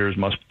simulators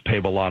must pay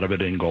a lot of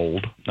it in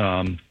gold.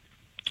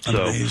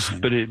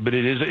 But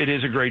it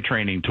is a great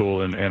training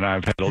tool, and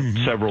I've had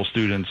several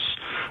students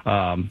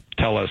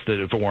tell us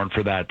that if it weren't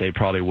for that, they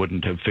probably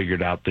wouldn't have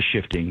figured out the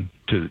shifting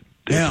to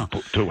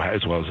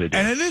as well as they did.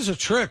 And it is a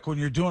trick when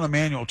you're doing a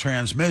manual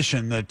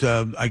transmission that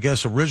I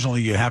guess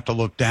originally you have to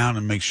look down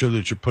and make sure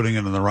that you're putting it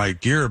in the right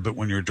gear, but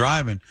when you're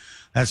driving,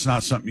 that's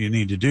not something you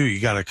need to do. You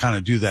got to kind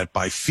of do that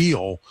by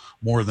feel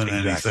more than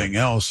anything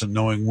else, and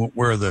knowing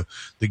where the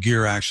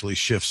gear actually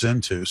shifts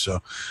into.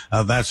 So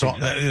that's all.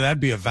 That'd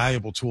be a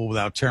valuable tool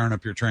without tearing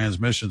up your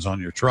transmissions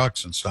on your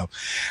trucks and stuff.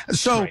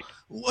 So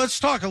let's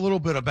talk a little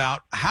bit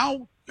about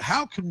how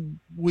can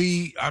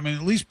we, at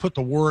least put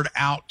the word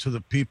out to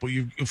the people.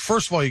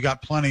 First of all, you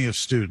got plenty of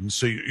students,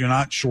 so you're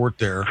not short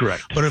there.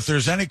 Correct. But if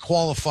there's any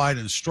qualified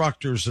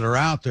instructors that are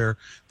out there,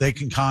 they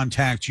can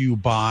contact you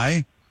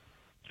by.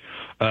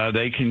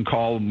 They can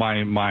call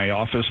my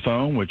office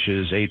phone, which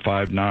is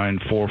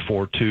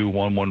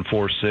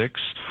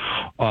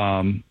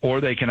 859-442-1146, or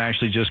they can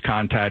actually just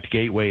contact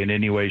Gateway in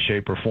any way,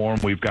 shape, or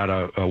form. We've got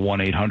a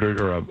 1-800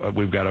 or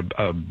we've got a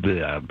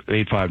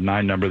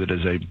 859 number that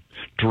is a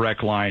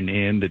direct line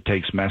in that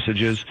takes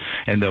messages,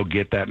 and they'll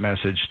get that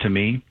message to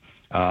me.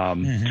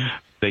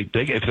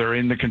 If they're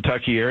in the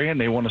Kentucky area and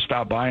they want to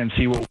stop by and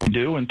see what we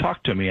do and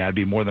talk to me, I'd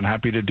be more than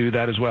happy to do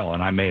that as well.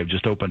 And I may have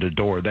just opened a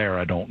door there.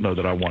 I don't know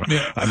that I want to.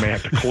 Yeah. I may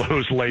have to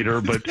close later,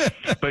 but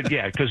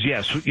yeah, because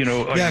yes,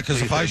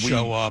 because if I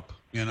show up,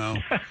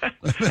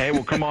 hey,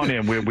 well, come on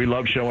in. We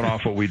love showing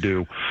off what we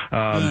do.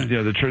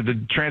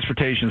 The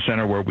transportation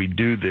center where we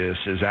do this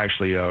is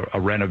actually a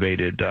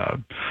renovated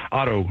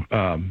auto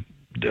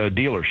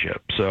dealership,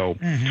 so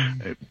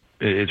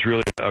it's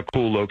really a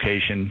cool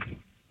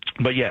location.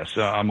 But yes,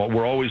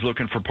 we're always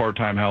looking for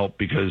part-time help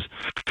because,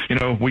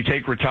 we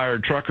take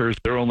retired truckers.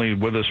 They're only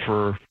with us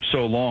for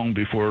so long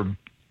before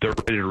they're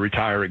ready to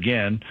retire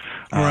again.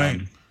 Right.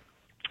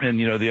 And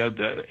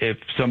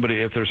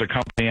if there's a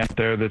company out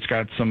there that's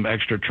got some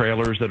extra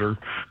trailers that are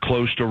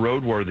close to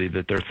roadworthy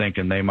that they're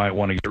thinking they might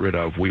want to get rid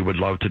of, we would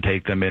love to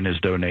take them in as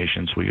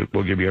donations.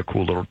 We'll give you a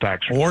cool little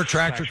tax. Or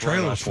tractor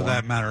trailers, for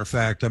that matter of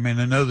fact. I mean,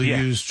 I know the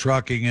used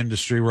trucking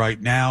industry right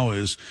now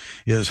is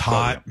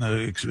hot.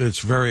 It's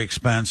very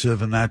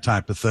expensive and that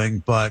type of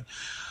thing. But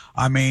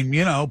I mean,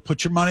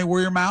 put your money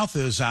where your mouth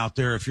is out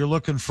there. If you're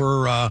looking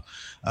for,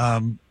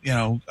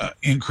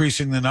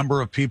 increasing the number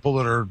of people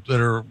that are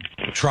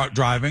truck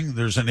driving,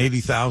 there's an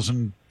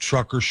 80,000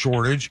 trucker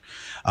shortage.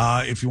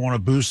 If you want to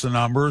boost the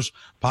numbers,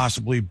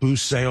 possibly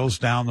boost sales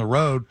down the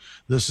road,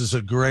 this is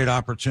a great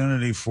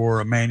opportunity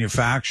for a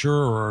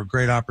manufacturer or a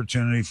great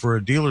opportunity for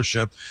a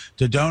dealership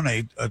to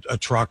donate a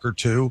truck or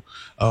two,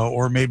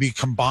 or maybe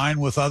combine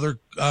with other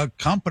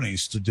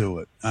companies to do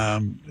it,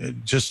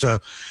 just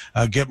to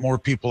get more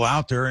people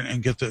out there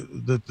and get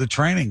the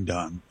training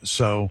done.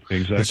 So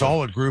it's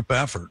all a group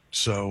effort.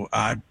 So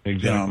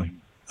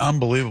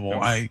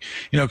unbelievable.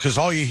 Because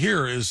all you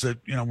hear is that,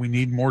 we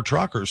need more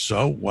truckers.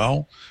 So,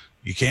 well,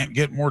 you can't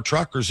get more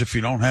truckers if you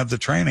don't have the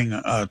training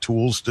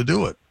tools to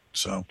do it.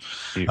 So,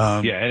 and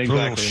exactly. A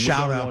little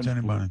shout out to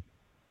anybody.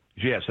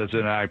 Yes,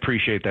 and I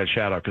appreciate that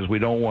shout out because we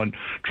don't want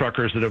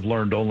truckers that have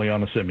learned only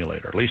on a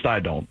simulator. At least I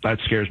don't. That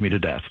scares me to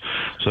death.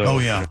 So,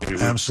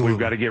 absolutely. We've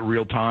got to get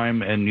real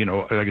time. And,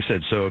 like I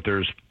said, so if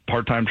there's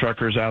part-time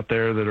truckers out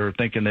there that are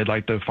thinking they'd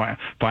like to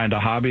find a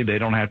hobby, they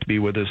don't have to be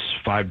with us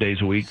 5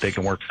 days a week. They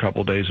can work a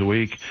couple days a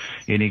week.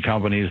 Any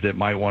companies that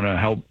might want to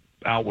help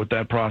out with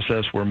that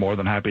process, we're more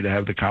than happy to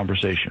have the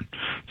conversation.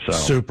 So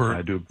super.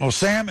 I do. Well,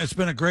 Sam, it's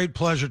been a great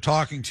pleasure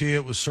talking to you.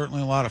 It was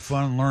certainly a lot of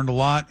fun and learned a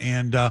lot.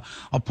 And I'll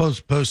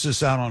post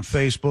this out on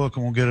Facebook,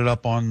 and we'll get it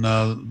up on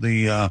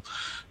the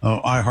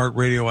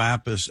iHeartRadio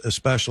app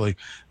especially.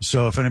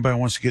 So if anybody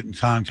wants to get in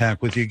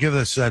contact with you, give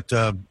us that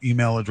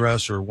email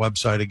address or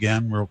website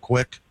again real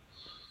quick.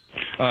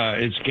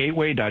 It's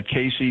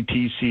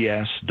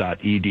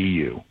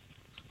gateway.kctcs.edu.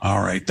 All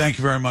right. Thank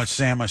you very much,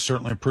 Sam. I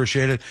certainly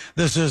appreciate it.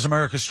 This is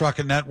America's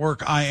Trucking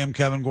Network. I am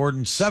Kevin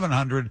Gordon,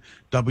 700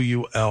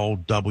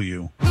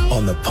 WLW.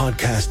 On the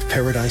podcast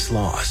Paradise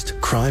Lost,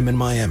 Crime in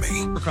Miami.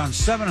 On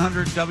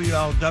 700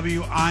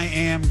 WLW, I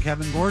am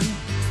Kevin Gordon.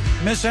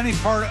 Miss any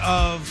part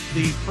of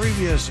the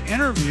previous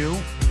interview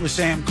with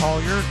Sam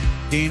Collier,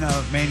 Dean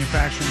of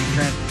Manufacturing and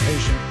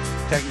Transportation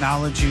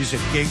Technologies at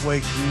Gateway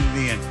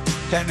Community and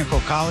Technical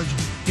College,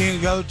 you can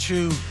go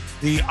to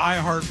the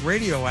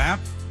iHeartRadio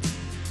app.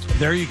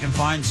 There you can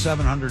find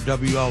 700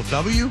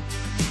 WLW,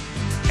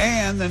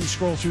 and then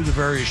scroll through the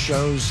various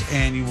shows,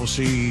 and you will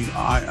see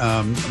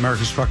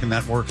America's Trucking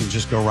Network and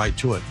just go right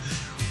to it.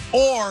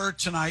 Or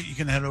tonight, you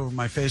can head over to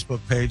my Facebook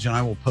page, and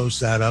I will post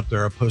that up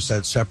there. I'll post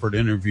that separate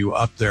interview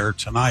up there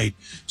tonight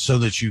so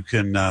that you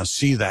can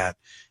see that.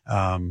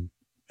 And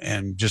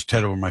just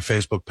head over to my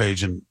Facebook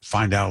page and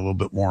find out a little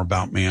bit more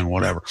about me and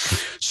whatever.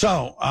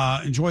 So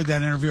enjoyed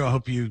that interview. I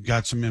hope you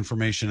got some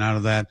information out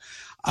of that.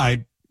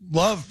 I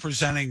love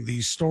presenting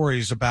these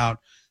stories about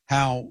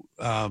how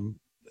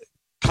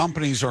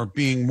companies are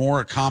being more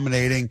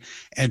accommodating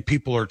and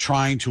people are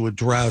trying to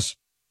address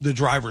the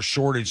driver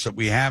shortage that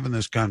we have in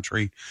this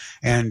country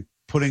and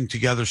putting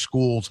together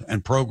schools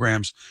and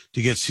programs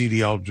to get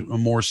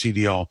more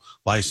CDL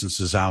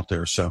licenses out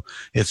there. So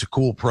it's a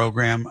cool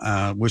program.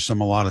 Wish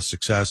them a lot of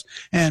success.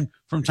 And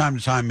from time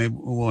to time, maybe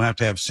we'll have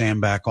to have Sam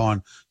back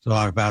on to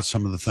talk about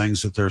some of the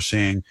things that they're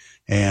seeing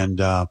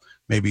and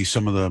maybe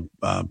some of the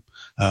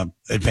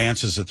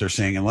advances that they're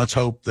seeing. And let's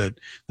hope that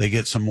they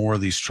get some more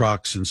of these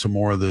trucks and some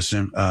more of this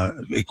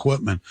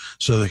equipment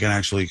so they can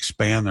actually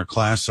expand their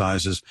class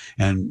sizes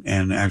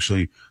and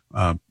actually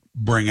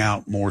bring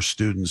out more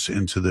students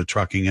into the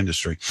trucking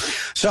industry.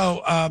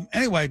 So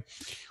anyway,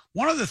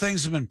 one of the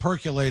things that's been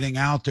percolating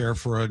out there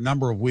for a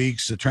number of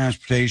weeks, the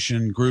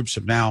transportation groups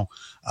have now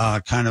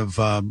kind of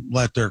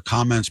let their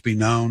comments be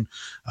known.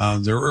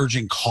 They're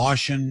urging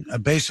caution.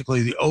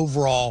 Basically, the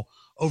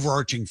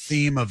overarching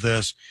theme of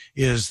this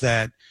is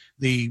that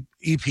the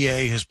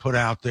EPA has put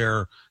out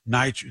their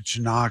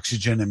nitrogen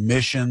oxygen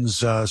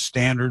emissions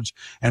standards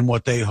and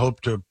what they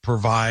hope to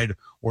provide,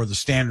 or the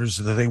standards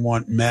that they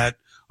want met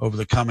over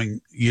the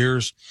coming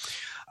years.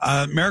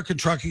 American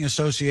Trucking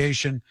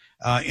Association,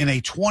 in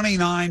a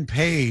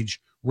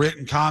 29-page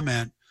written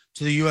comment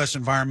to the U.S.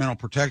 Environmental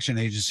Protection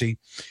Agency,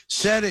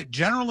 said it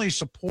generally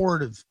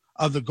supportive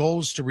of the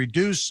goals to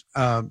reduce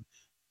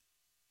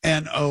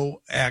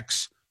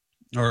NOx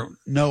or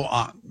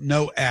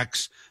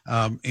NOx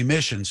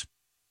emissions,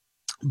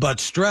 but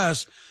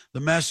stress the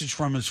message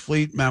from its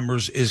fleet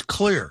members is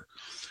clear.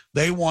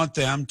 They want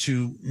them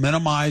to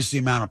minimize the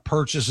amount of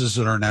purchases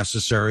that are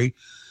necessary,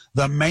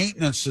 the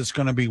maintenance that's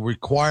going to be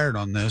required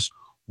on this,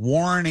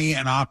 warranty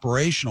and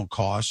operational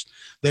costs.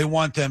 They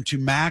want them to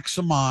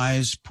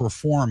maximize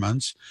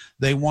performance.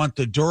 They want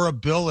the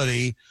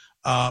durability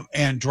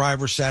and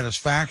driver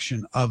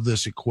satisfaction of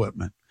this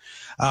equipment.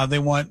 They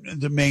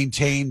want to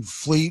maintain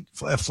fleet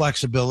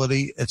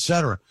flexibility, et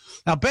cetera.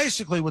 Now,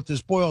 basically what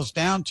this boils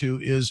down to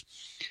is,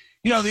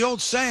 the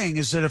old saying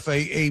is that if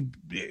in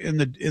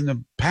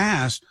the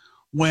past,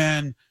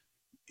 when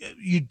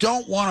you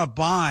don't want to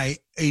buy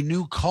a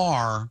new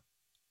car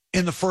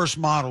in the first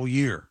model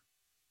year,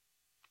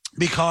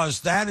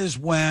 because that is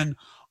when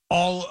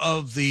all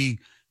of the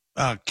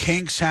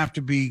kinks have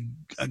to be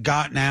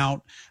gotten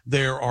out.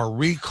 There are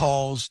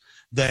recalls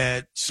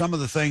that some of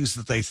the things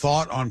that they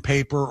thought on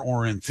paper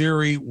or in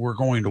theory were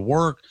going to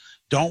work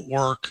don't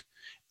work.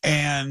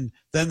 And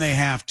then they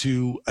have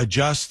to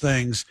adjust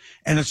things.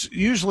 And it's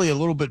usually a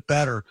little bit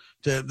better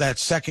to that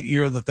second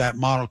year that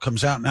model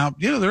comes out. Now,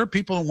 there are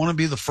people that want to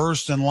be the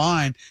first in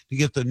line to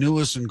get the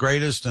newest and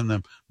greatest and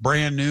the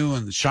brand new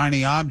and the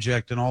shiny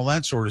object and all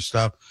that sort of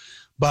stuff.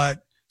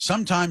 But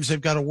sometimes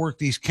they've got to work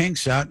these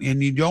kinks out,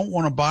 and you don't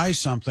want to buy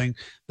something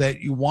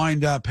that you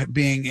wind up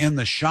being in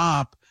the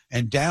shop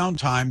and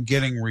downtime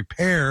getting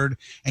repaired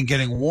and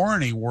getting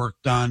warranty work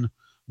done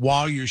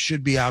while you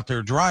should be out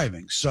there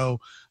driving. So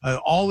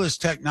all this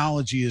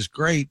technology is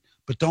great,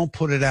 but don't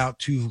put it out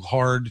too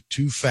hard,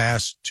 too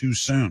fast, too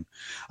soon.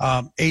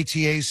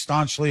 ATA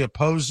staunchly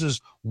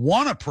opposes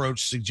one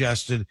approach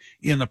suggested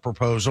in the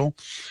proposal.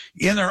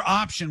 In their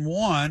option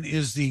one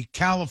is the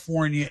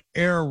California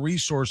Air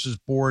Resources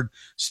Board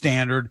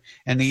standard,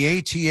 and the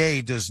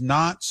ATA does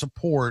not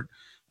support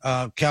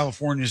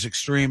California's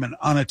extreme and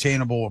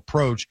unattainable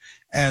approach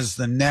as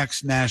the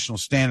next national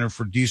standard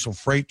for diesel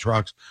freight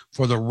trucks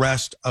for the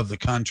rest of the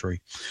country.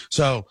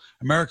 So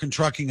American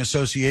Trucking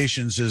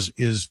Associations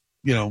is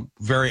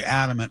very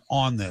adamant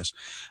on this.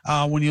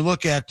 When you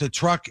look at the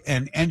Truck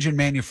and Engine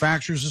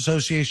Manufacturers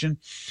Association,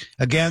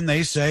 again,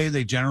 they say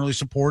they generally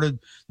supported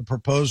the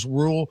proposed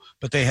rule,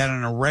 but they had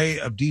an array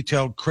of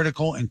detailed,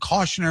 critical, and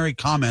cautionary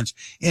comments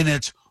in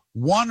its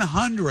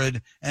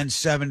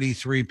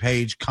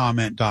 173-page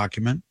comment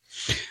document.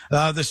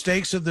 The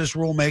stakes of this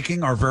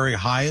rulemaking are very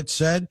high, it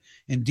said.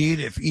 Indeed,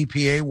 if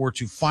EPA were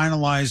to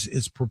finalize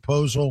its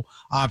proposal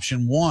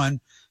option one,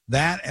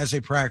 that as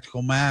a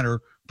practical matter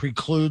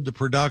preclude the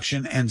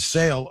production and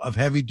sale of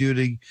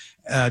heavy-duty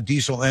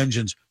diesel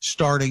engines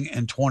starting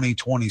in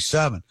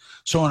 2027.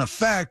 So in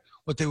effect,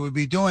 what they would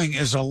be doing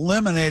is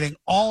eliminating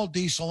all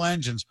diesel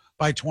engines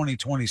by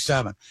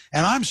 2027.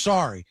 And I'm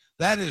sorry,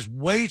 that is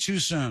way too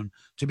soon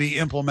to be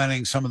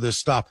implementing some of this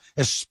stuff,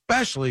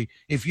 especially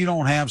if you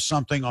don't have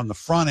something on the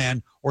front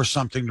end or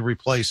something to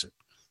replace it.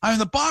 I mean,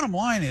 the bottom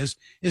line is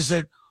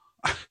that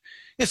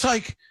it's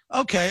like,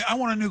 okay, I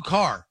want a new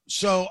car,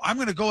 so I'm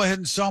going to go ahead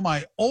and sell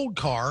my old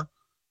car.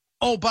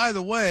 Oh, by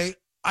the way,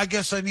 I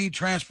guess I need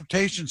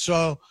transportation,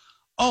 so,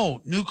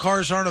 new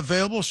cars aren't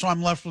available, so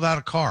I'm left without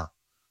a car.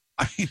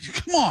 I mean,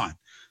 come on.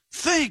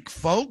 Think,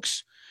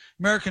 folks.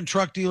 American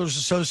Truck Dealers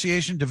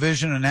Association,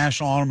 Division of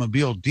National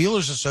Automobile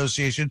Dealers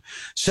Association,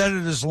 said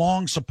it has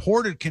long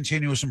supported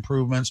continuous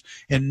improvements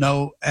in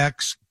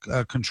NOx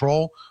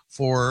control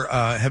for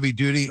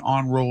heavy-duty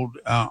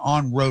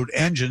on-road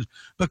engines,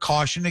 but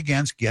cautioned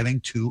against getting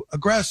too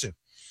aggressive.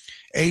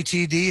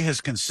 ATD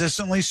has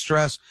consistently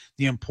stressed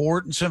the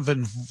importance of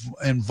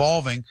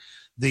involving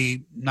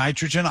the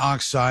nitrogen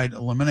oxide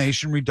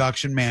elimination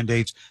reduction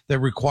mandates that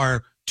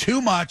require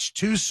too much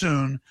too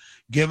soon,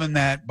 given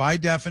that by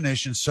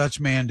definition such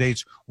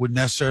mandates would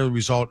necessarily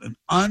result in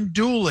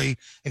unduly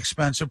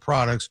expensive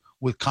products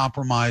with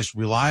compromised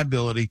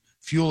reliability,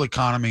 fuel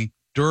economy,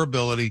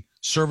 durability,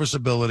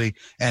 serviceability,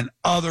 and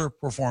other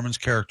performance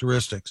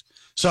characteristics.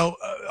 So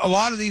a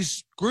lot of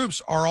these groups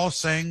are all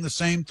saying the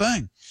same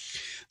thing.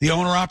 The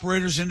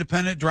Owner-Operators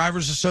Independent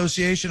Drivers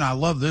Association, I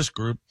love this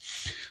group,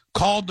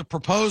 called the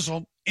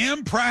proposal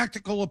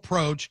impractical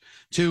approach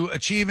to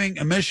achieving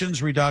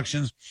emissions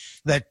reductions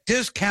that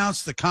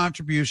discounts the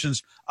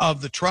contributions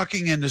of the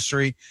trucking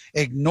industry,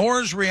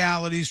 ignores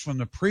realities from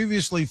the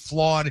previously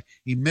flawed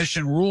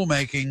emission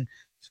rulemaking,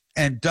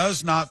 and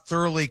does not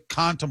thoroughly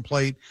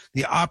contemplate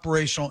the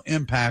operational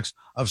impacts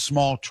of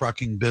small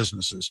trucking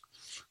businesses.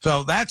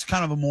 So that's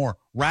kind of a more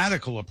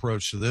radical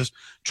approach to this.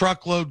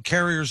 Truckload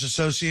Carriers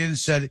Association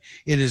said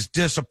it is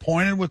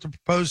disappointed with the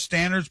proposed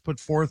standards put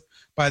forth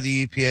by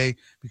the EPA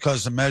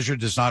because the measure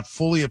does not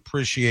fully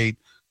appreciate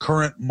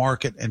current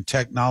market and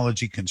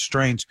technology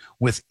constraints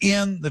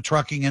within the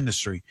trucking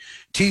industry.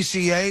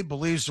 TCA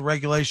believes the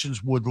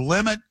regulations would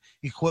limit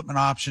equipment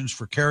options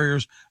for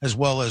carriers as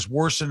well as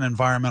worsen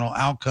environmental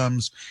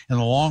outcomes in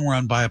the long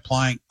run by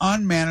applying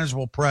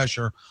unmanageable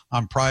pressure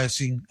on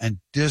pricing and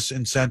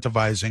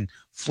disincentivizing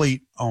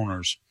fleet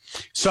owners.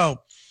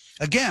 So,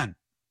 again,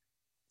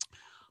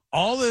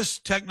 all this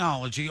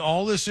technology,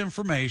 all this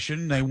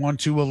information, they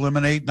want to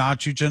eliminate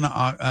nitrogen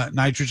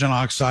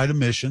oxide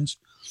emissions.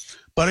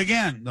 But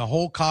again, the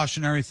whole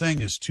cautionary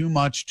thing is too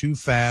much, too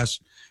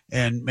fast,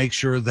 and make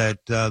sure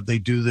that they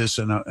do this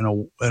in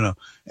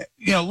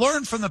a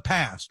learn from the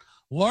past.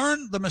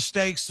 Learn the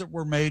mistakes that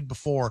were made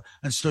before,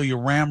 and still you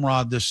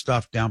ramrod this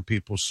stuff down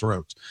people's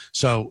throats.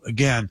 So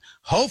again,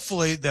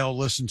 hopefully they'll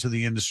listen to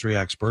the industry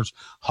experts.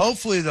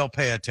 Hopefully they'll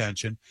pay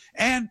attention.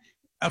 And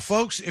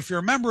folks, if you're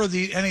a member of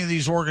any of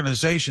these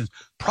organizations,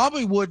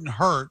 probably wouldn't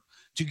hurt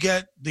to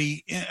get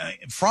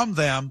from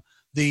them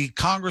the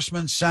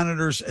congressmen,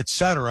 senators,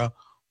 etc.,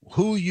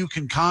 who you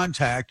can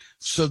contact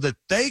so that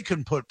they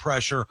can put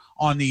pressure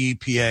on the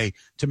EPA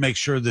to make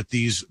sure that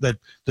that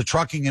the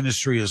trucking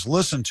industry is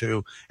listened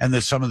to and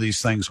that some of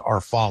these things are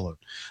followed.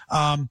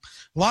 A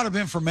lot of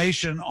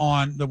information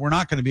on that we're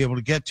not going to be able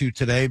to get to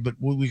today, but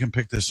we can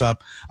pick this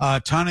up.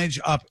 Tonnage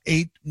up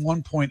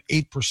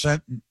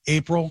 1.8% in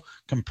April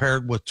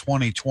compared with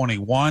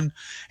 2021.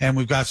 And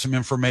we've got some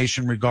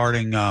information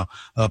regarding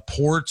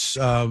ports,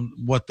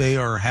 what they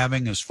are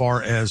having as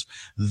far as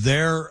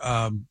their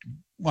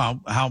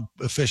how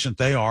efficient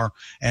they are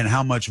and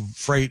how much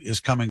freight is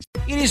coming.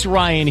 It is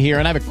Ryan here,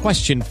 and I have a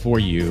question for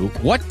you.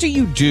 What do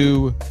you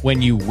do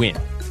when you win?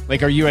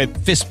 Like, are you a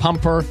fist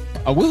pumper,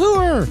 a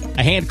woohooer,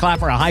 a hand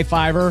clapper, a high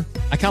fiver?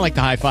 I kind of like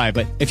the high five,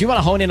 but if you want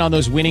to hone in on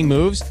those winning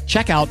moves,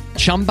 check out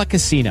Chumba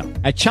Casino.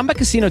 At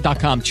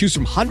ChumbaCasino.com, choose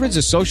from hundreds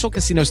of social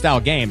casino-style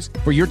games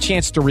for your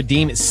chance to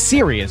redeem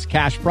serious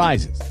cash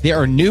prizes. There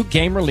are new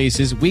game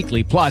releases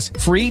weekly, plus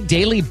free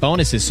daily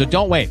bonuses, so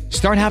don't wait.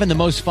 Start having the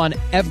most fun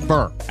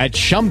ever at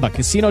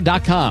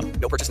ChumbaCasino.com.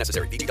 No purchase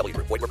necessary. VGW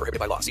Group. Void where prohibited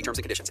by law. See terms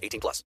and conditions. 18+.